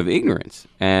form of ignorance.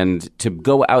 And to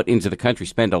go out into the country,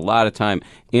 spend a lot of time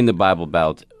in the Bible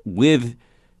Belt with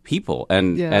people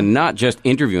and not just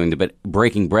interviewing them, but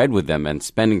breaking bread with them and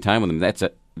spending time with them.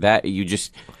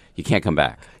 You can't come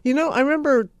back. I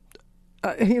remember,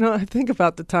 I think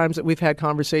about the times that we've had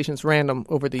conversations random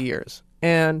over the years,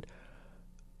 and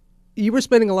you were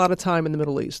spending a lot of time in the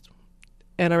Middle East,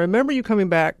 and I remember you coming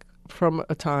back from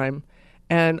a time,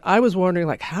 and I was wondering,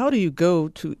 like, how do you go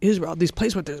to Israel, these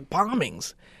places where there's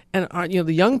bombings, and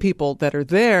the young people that are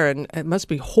there, and it must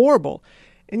be horrible.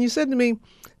 And you said to me,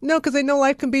 no, because they know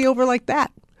life can be over like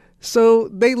that. So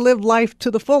they live life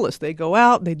to the fullest. They go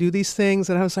out and they do these things.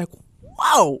 And I was like,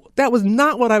 whoa, that was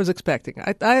not what I was expecting.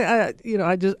 I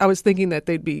was thinking that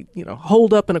they'd be,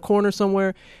 holed up in a corner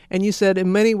somewhere. And you said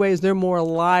in many ways they're more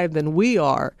alive than we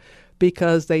are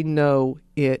because they know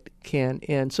it can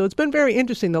end. So it's been very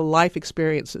interesting, the life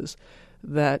experiences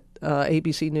that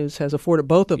ABC News has afforded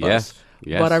both of us.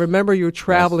 Yes. But I remember you were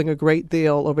traveling a great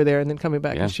deal over there and then coming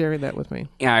back and sharing that with me.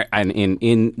 Yeah, and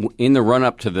in the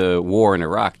run-up to the war in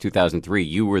Iraq, 2003,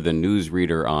 you were the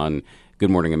newsreader on Good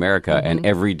Morning America, and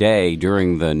every day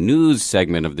during the news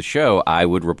segment of the show, I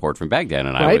would report from Baghdad,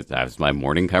 and that was my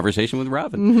morning conversation with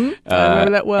Robin. I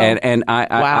remember that well. And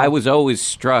I was always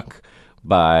struck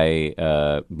by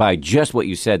just what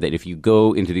you said, that if you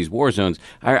go into these war zones,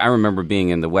 I remember being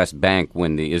in the West Bank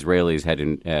when the Israelis had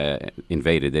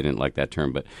invaded. They didn't like that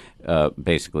term, but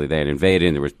basically they had invaded,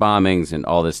 and there was bombings and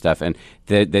all this stuff. And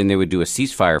then they would do a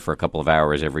ceasefire for a couple of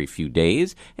hours every few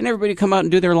days, and everybody would come out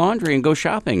and do their laundry and go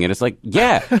shopping. And it's like,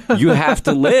 you have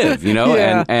to live,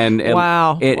 Yeah. And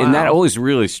and that always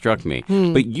really struck me.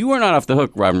 But you are not off the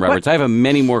hook, Robin Roberts. I have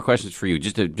many more questions for you.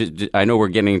 Just I know we're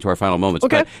getting into our final moments,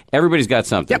 but everybody's got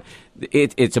something. Yep.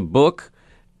 It's a book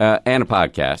and a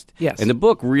podcast. Yes. And the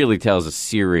book really tells a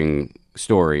searing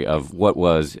story of what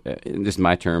was, this is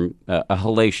my term, a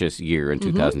hellacious year in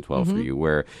 2012 for you,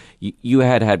 where you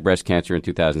had breast cancer in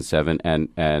 2007 and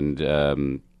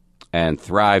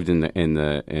thrived in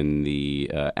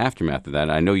the aftermath of that.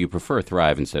 And I know you prefer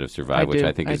thrive instead of survive, which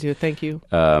I think is. I do. Thank you.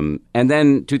 And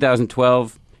then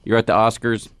 2012, you're at the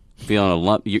Oscars, feeling a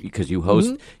lump because you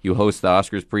host the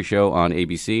Oscars pre-show on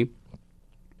ABC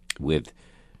with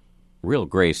real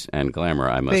grace and glamour,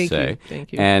 I must say.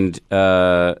 Thank you.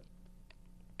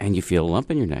 And you feel a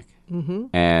lump in your neck,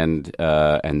 and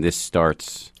this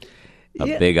starts a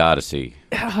big odyssey.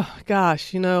 Oh,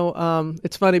 gosh,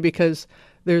 it's funny because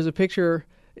there's a picture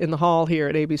in the hall here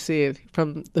at ABC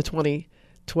from the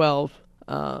 2012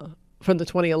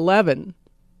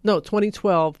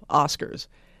 Oscars,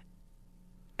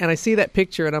 and I see that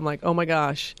picture and I'm like, oh my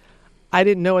gosh, I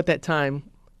didn't know at that time.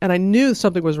 And I knew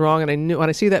something was wrong, and I knew when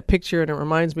I see that picture, and it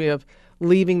reminds me of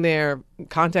leaving there,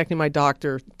 contacting my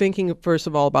doctor, thinking first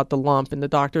of all about the lump, and the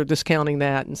doctor discounting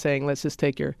that and saying, let's just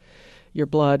take your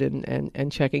blood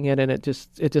and checking it, and it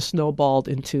just snowballed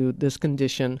into this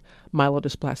condition,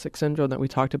 myelodysplastic syndrome, that we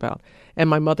talked about, and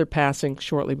my mother passing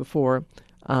shortly before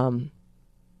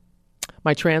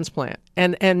my transplant,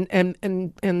 and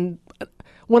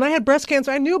when I had breast cancer,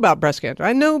 I knew about breast cancer.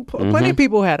 I know plenty of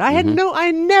people who had. I had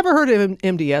I never heard of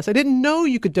MDS. I didn't know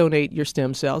you could donate your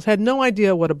stem cells. Had no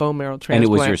idea what a bone marrow transplant.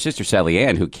 And it was your sister Sally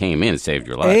Ann who came in and saved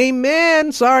your life.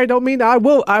 Amen. Sorry, don't mean I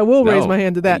will raise my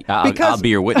hand to that. I'll be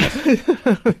your witness.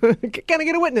 Can I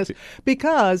get a witness?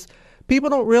 Because People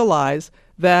don't realize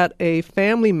that a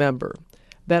family member,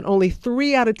 that only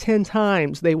 3 out of 10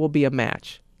 times they will be a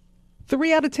match.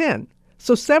 3 out of 10.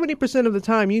 So 70% of the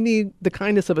time, you need the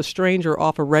kindness of a stranger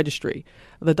off a registry.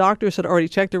 The doctors had already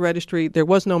checked the registry. There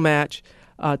was no match.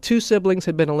 2 siblings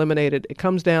had been eliminated. It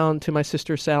comes down to my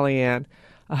sister, Sally Ann.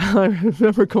 I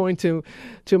remember going to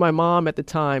my mom at the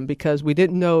time because we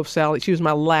didn't know if Sally, she was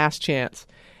my last chance.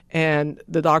 And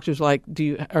the doctor's like,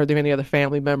 are there any other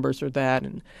family members or that?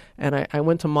 And I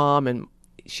went to Mom, and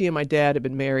she and my dad had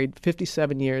been married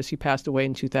 57 years. He passed away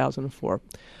in 2004.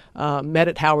 Met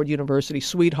at Howard University,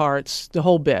 sweethearts, the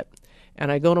whole bit.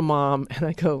 And I go to Mom, and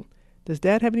I go, does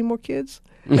Dad have any more kids?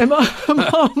 And mom,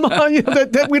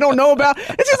 that we don't know about.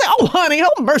 And she's like, oh, honey,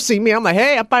 oh, mercy me. I'm like,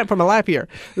 hey, I'm fighting for my life here.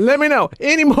 Let me know.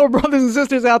 Any more brothers and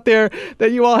sisters out there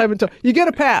that you all haven't told? You get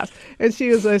a pass. And she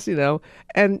was like,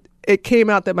 and it came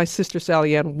out that my sister,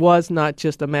 Sally Ann, was not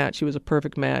just a match. She was a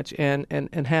perfect match and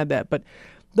had that. But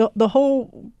the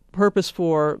whole purpose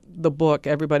for the book,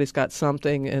 Everybody's Got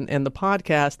Something, and the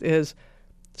podcast is,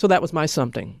 so that was my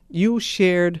something. You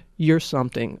shared your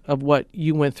something of what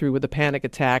you went through with the panic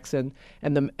attacks and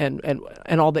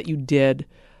all that you did.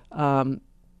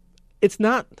 It's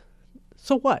not,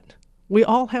 so what? We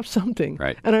all have something.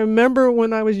 Right. And I remember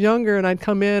when I was younger and I'd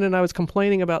come in and I was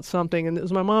complaining about something, and it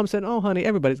was my mom said, oh, honey,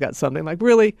 everybody's got something. Like,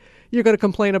 really? You're going to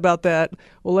complain about that?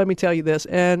 Well, let me tell you this.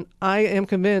 And I am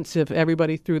convinced if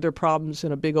everybody threw their problems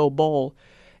in a big old bowl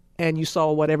and you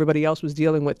saw what everybody else was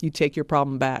dealing with, you'd take your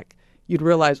problem back. You'd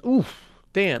realize, ooh,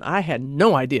 Dan, I had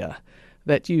no idea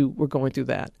that you were going through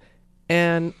that.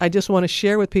 And I just want to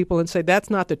share with people and say that's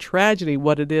not the tragedy,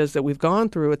 what it is that we've gone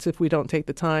through. It's if we don't take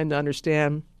the time to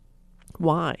understand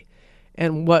why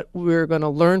and what we're going to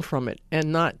learn from it,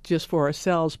 and not just for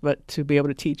ourselves, but to be able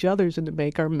to teach others and to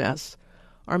make our mess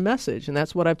our message. And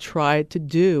that's what I've tried to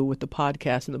do with the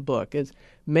podcast and the book, is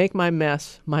make my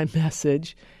mess my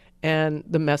message, and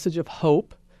the message of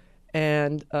hope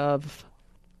and of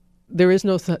there is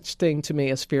no such thing to me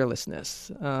as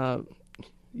fearlessness.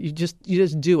 You just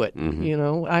do it. Mm-hmm. You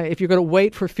know, if you're going to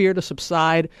wait for fear to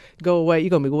subside, go away, you're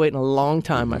going to be waiting a long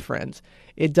time, my friends.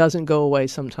 It doesn't go away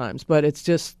sometimes, but it's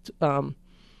just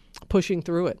pushing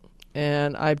through it.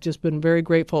 And I've just been very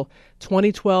grateful.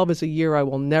 2012 is a year I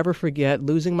will never forget,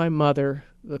 losing my mother,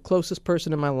 the closest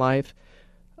person in my life,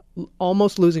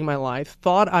 almost losing my life.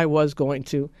 Thought I was going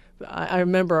to. I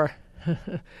remember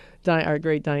our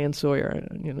great Diane Sawyer.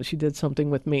 You know, she did something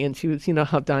with me, and she was, you know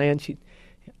how Diane,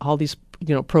 all these,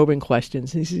 you know, probing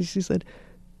questions. And she said,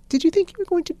 "Did you think you were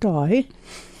going to die?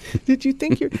 Did you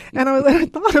think you're?" And I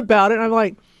thought about it. And I'm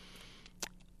like,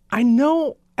 I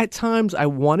know at times I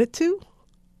wanted to.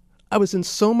 I was in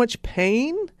so much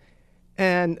pain,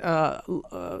 and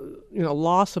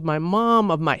loss of my mom,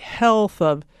 of my health,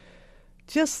 of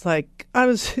just like I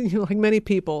was, like many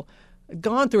people,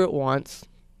 gone through it once,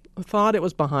 thought it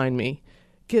was behind me,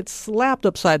 get slapped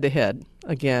upside the head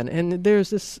again, and there's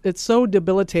this. It's so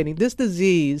debilitating. This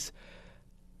disease,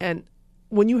 and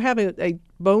when you have a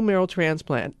bone marrow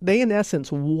transplant, they in essence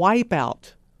wipe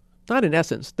out. Not in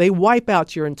essence, they wipe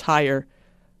out your entire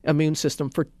immune system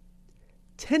for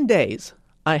 10 days.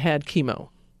 I had chemo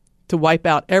to wipe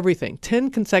out everything,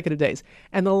 10 consecutive days.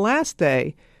 And the last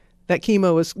day, that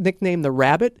chemo is nicknamed the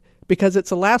rabbit because it's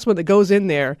the last one that goes in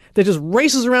there that just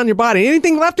races around your body.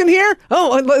 Anything left in here?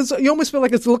 Oh, you almost feel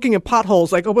like it's looking at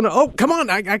potholes, like, oh, come on,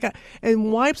 I got,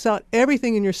 and wipes out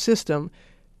everything in your system.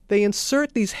 They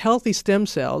insert these healthy stem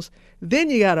cells.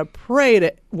 Then you got to pray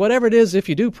to whatever it is, if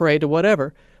you do pray to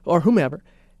whatever or whomever,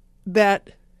 that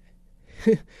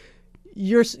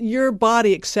your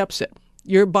body accepts it.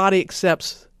 Your body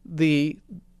accepts the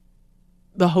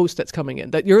host that's coming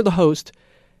in, that you're the host.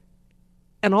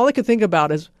 And all I could think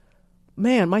about is,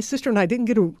 man, my sister and I didn't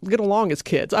get along as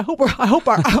kids. I hope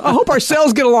our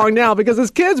cells get along now, because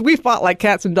as kids we fought like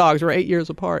cats and dogs. We're 8 years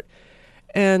apart,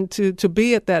 and to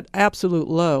be at that absolute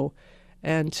low,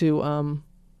 and to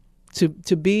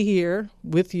be here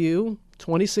with you,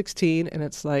 2016, and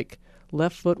it's like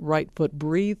left foot, right foot,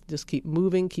 breathe, just keep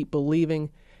moving, keep believing,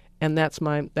 and that's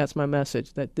my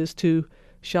message, that this too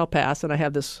shall pass. And I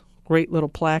have this great little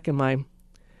plaque in my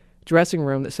dressing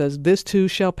room that says, "This too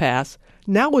shall pass."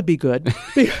 Now would be good,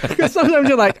 because sometimes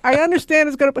you're like, I understand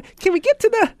it's going to. Can we get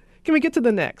to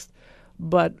the next?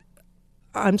 But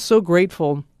I'm so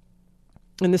grateful,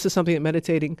 and this is something that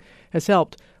meditating has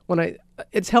helped.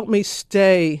 It's helped me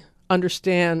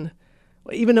understand.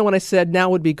 Even though when I said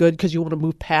now would be good because you want to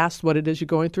move past what it is you're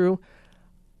going through,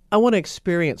 I want to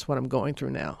experience what I'm going through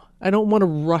now. I don't want to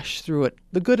rush through it,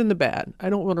 the good and the bad. I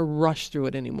don't want to rush through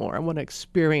it anymore. I want to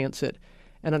experience it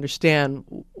and understand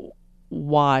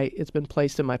why it's been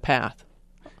placed in my path.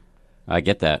 I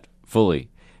get that fully.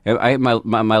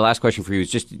 My last question for you is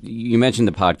just, you mentioned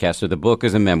the podcast. So the book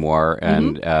is a memoir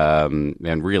and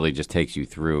really just takes you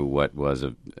through what was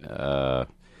a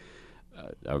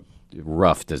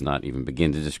rough, does not even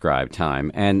begin to describe,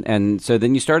 time. And so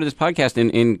then you started this podcast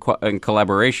in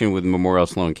collaboration with Memorial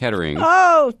Sloan Kettering.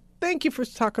 Oh, thank you for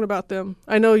talking about them.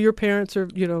 I know your parents are,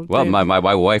 Well, my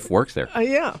wife works there.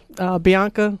 Yeah.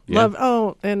 Bianca. Yeah.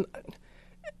 Love. And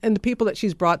the people that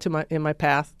she's brought to in my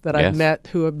path that I've Yes. met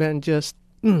who have been just,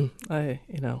 You've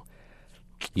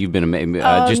been amazing.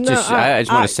 I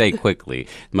just want to say quickly,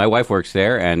 my wife works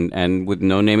there, and with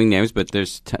no naming names, but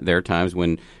there are times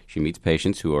when she meets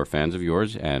patients who are fans of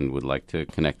yours and would like to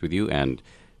connect with you, and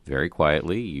very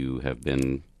quietly, you have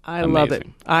been I amazing.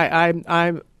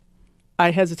 love it.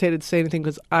 I hesitated to say anything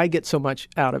because I get so much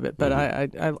out of it, but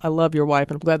I love your wife,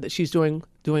 and I'm glad that she's doing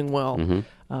well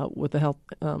with the health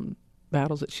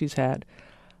battles that she's had.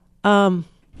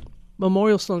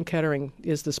 Memorial Sloan Kettering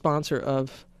is the sponsor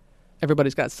of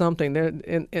Everybody's Got Something.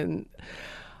 And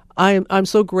I'm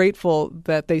so grateful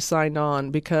that they signed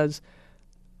on, because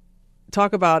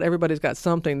talk about Everybody's Got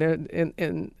Something. They're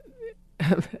in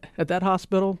at that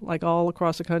hospital, like all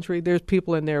across the country, there's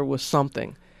people in there with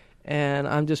something, and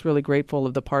I'm just really grateful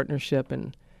of the partnership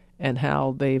and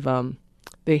how they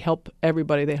help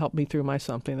everybody. They help me through my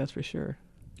something, that's for sure.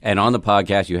 And on the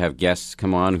podcast, you have guests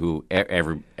come on who,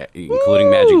 including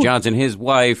Magic Johnson, his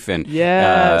wife, and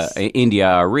Yes. India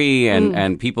Ari,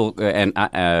 and people, and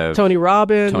Tony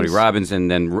Robbins.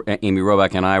 and then Amy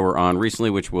Robach and I were on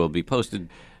recently, which will be posted.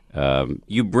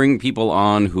 You bring people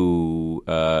on who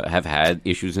have had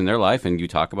issues in their life, and you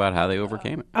talk about how they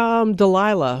overcame it.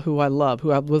 Delilah, who I love,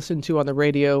 who I've listened to on the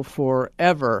radio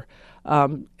forever.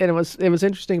 And it was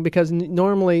interesting because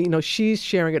normally, she's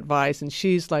sharing advice and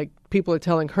she's like, people are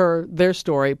telling her their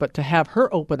story, but to have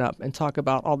her open up and talk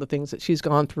about all the things that she's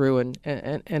gone through and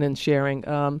in sharing.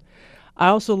 I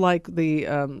also like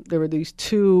there were these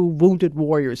two wounded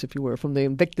warriors, if you will, from the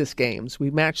Invictus Games.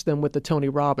 We matched them with the Tony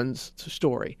Robbins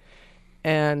story.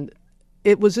 And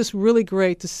it was just really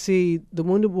great to see the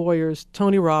Wounded Warriors,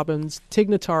 Tony Robbins, Tig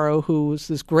Notaro, who's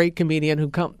this great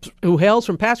comedian who hails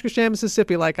from Pasquosham,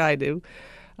 Mississippi, like I do.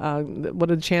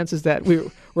 What are the chances that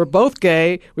we're both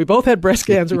gay, we both had breast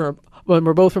cancer, when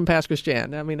we're both from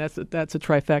Pasquosham? I mean, that's a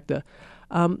trifecta.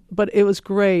 But it was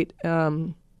great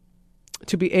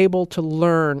to be able to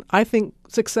learn. I think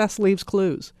success leaves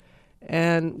clues,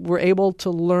 and we're able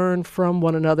to learn from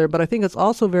one another. But I think it's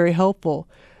also very helpful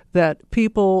that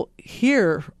people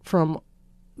hear from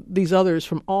these others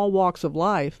from all walks of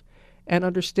life and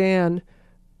understand,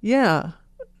 the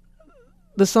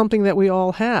something that we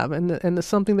all have, and the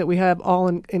something that we have all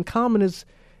in common is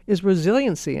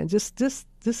resiliency and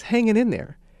just hanging in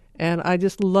there. And I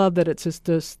just love that it's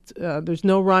just there's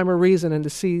no rhyme or reason, and to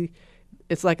see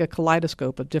it's like a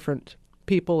kaleidoscope of different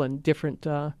people and different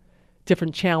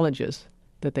challenges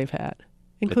that they've had.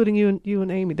 Including you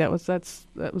and Amy. That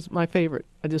was my favorite.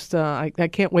 I just I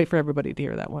can't wait for everybody to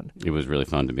hear that one. It was really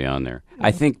fun to be on there. I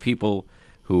think people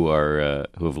who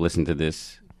have listened to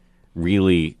this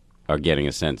really are getting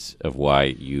a sense of why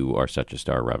you are such a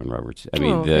star, Robin Roberts. I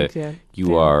mean,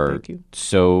 you are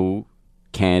so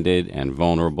candid and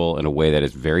vulnerable in a way that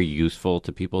is very useful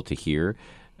to people to hear.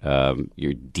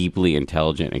 You're deeply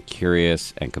intelligent and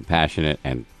curious and compassionate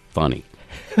and funny.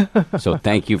 So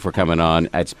thank you for coming on.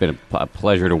 It's been a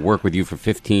pleasure to work with you for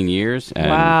 15 years,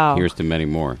 and here's to many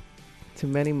more. To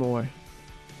many more.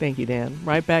 Thank you, Dan.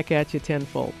 Right back at you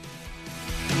tenfold.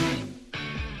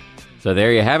 So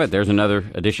there you have it. There's another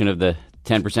edition of the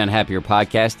 10% Happier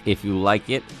podcast. If you like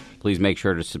it, please make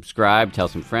sure to subscribe, tell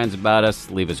some friends about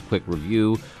us, leave us a quick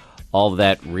review. All of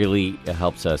that really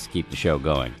helps us keep the show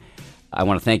going. I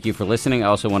want to thank you for listening. I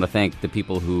also want to thank the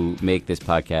people who make this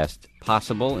podcast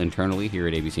possible internally here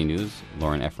at ABC News: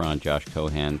 Lauren Efron, Josh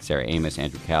Cohan, Sarah Amos,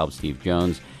 Andrew Kalb, Steve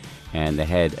Jones, and the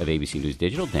head of ABC News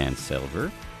Digital, Dan Silver.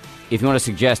 If you want to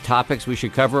suggest topics we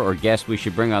should cover or guests we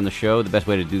should bring on the show, the best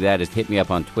way to do that is to hit me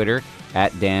up on Twitter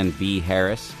at Dan B.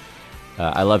 Harris.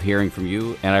 I love hearing from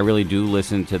you, and I really do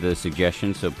listen to the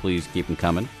suggestions, so please keep them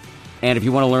coming. And if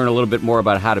you want to learn a little bit more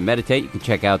about how to meditate, you can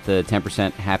check out the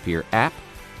 10% Happier app.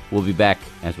 We'll be back,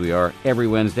 as we are every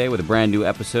Wednesday, with a brand new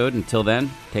episode. Until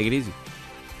then, take it easy.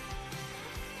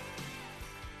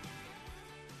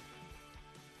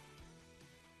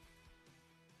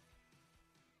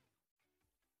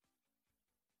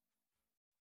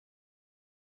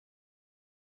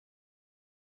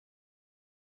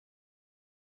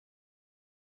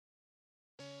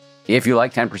 If you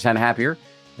like 10% Happier,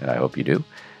 and I hope you do,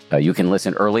 you can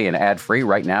listen early and ad-free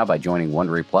right now by joining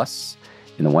Wondery Plus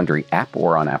in the Wondery app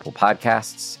or on Apple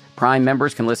Podcasts. Prime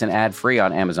members can listen ad-free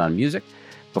on Amazon Music.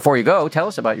 Before you go, tell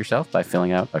us about yourself by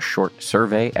filling out a short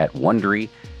survey at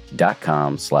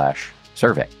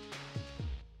Wondery.com/survey.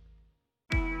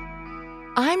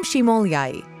 I'm Shimol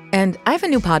Yai, and I have a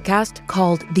new podcast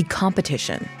called The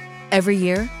Competition. Every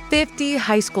year, 50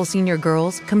 high school senior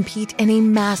girls compete in a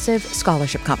massive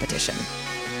scholarship competition.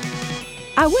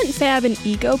 I wouldn't say I have an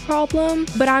ego problem,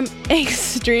 but I'm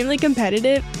extremely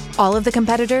competitive. All of the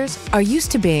competitors are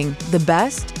used to being the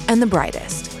best and the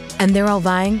brightest, and they're all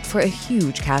vying for a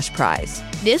huge cash prize.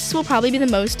 This will probably be the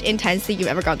most intense thing you've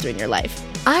ever gone through in your life.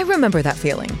 I remember that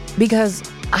feeling because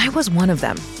I was one of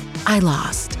them. I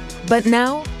lost. But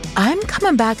now I'm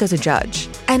coming back as a judge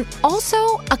and also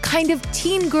a kind of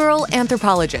teen girl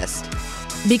anthropologist.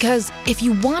 Because if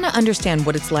you want to understand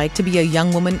what it's like to be a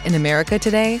young woman in America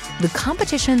today, the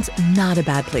competition's not a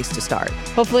bad place to start.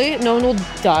 Hopefully, no one will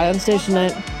die on stage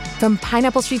tonight. From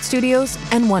Pineapple Street Studios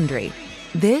and Wondery,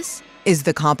 this is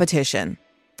The Competition.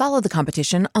 Follow The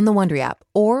Competition on the Wondery app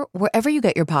or wherever you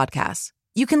get your podcasts.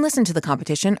 You can listen to The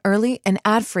Competition early and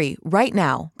ad-free right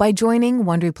now by joining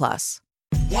Wondery Plus.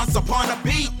 Once upon a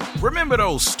beat. Remember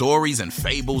those stories and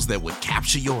fables that would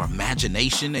capture your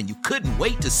imagination and you couldn't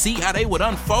wait to see how they would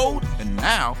unfold? And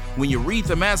now, when you read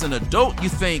them as an adult, you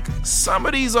think, some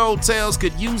of these old tales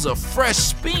could use a fresh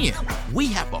spin. We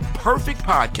have a perfect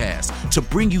podcast to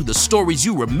bring you the stories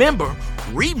you remember,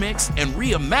 remix, and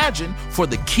reimagine for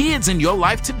the kids in your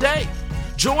life today.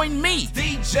 Join me,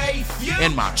 DJ Few,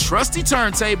 and my trusty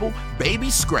turntable,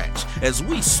 Baby Scratch, as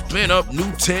we spin up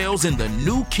new tales in the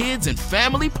New Kids and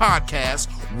Family podcast,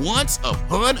 Once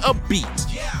Upon a Beat.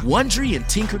 Wondery and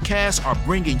Tinkercast are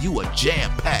bringing you a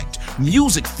jam-packed,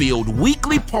 music-filled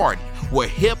weekly party where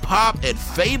hip-hop and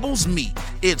fables meet.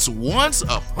 It's Once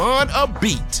Upon a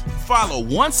Beat. Follow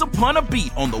Once Upon a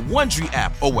Beat on the Wondery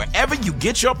app or wherever you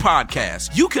get your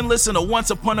podcasts. You can listen to Once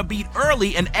Upon a Beat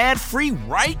early and ad-free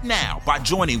right now by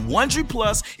joining Wondery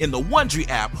Plus in the Wondery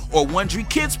app or Wondery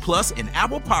Kids Plus in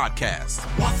Apple Podcasts.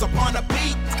 Once Upon a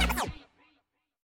Beat.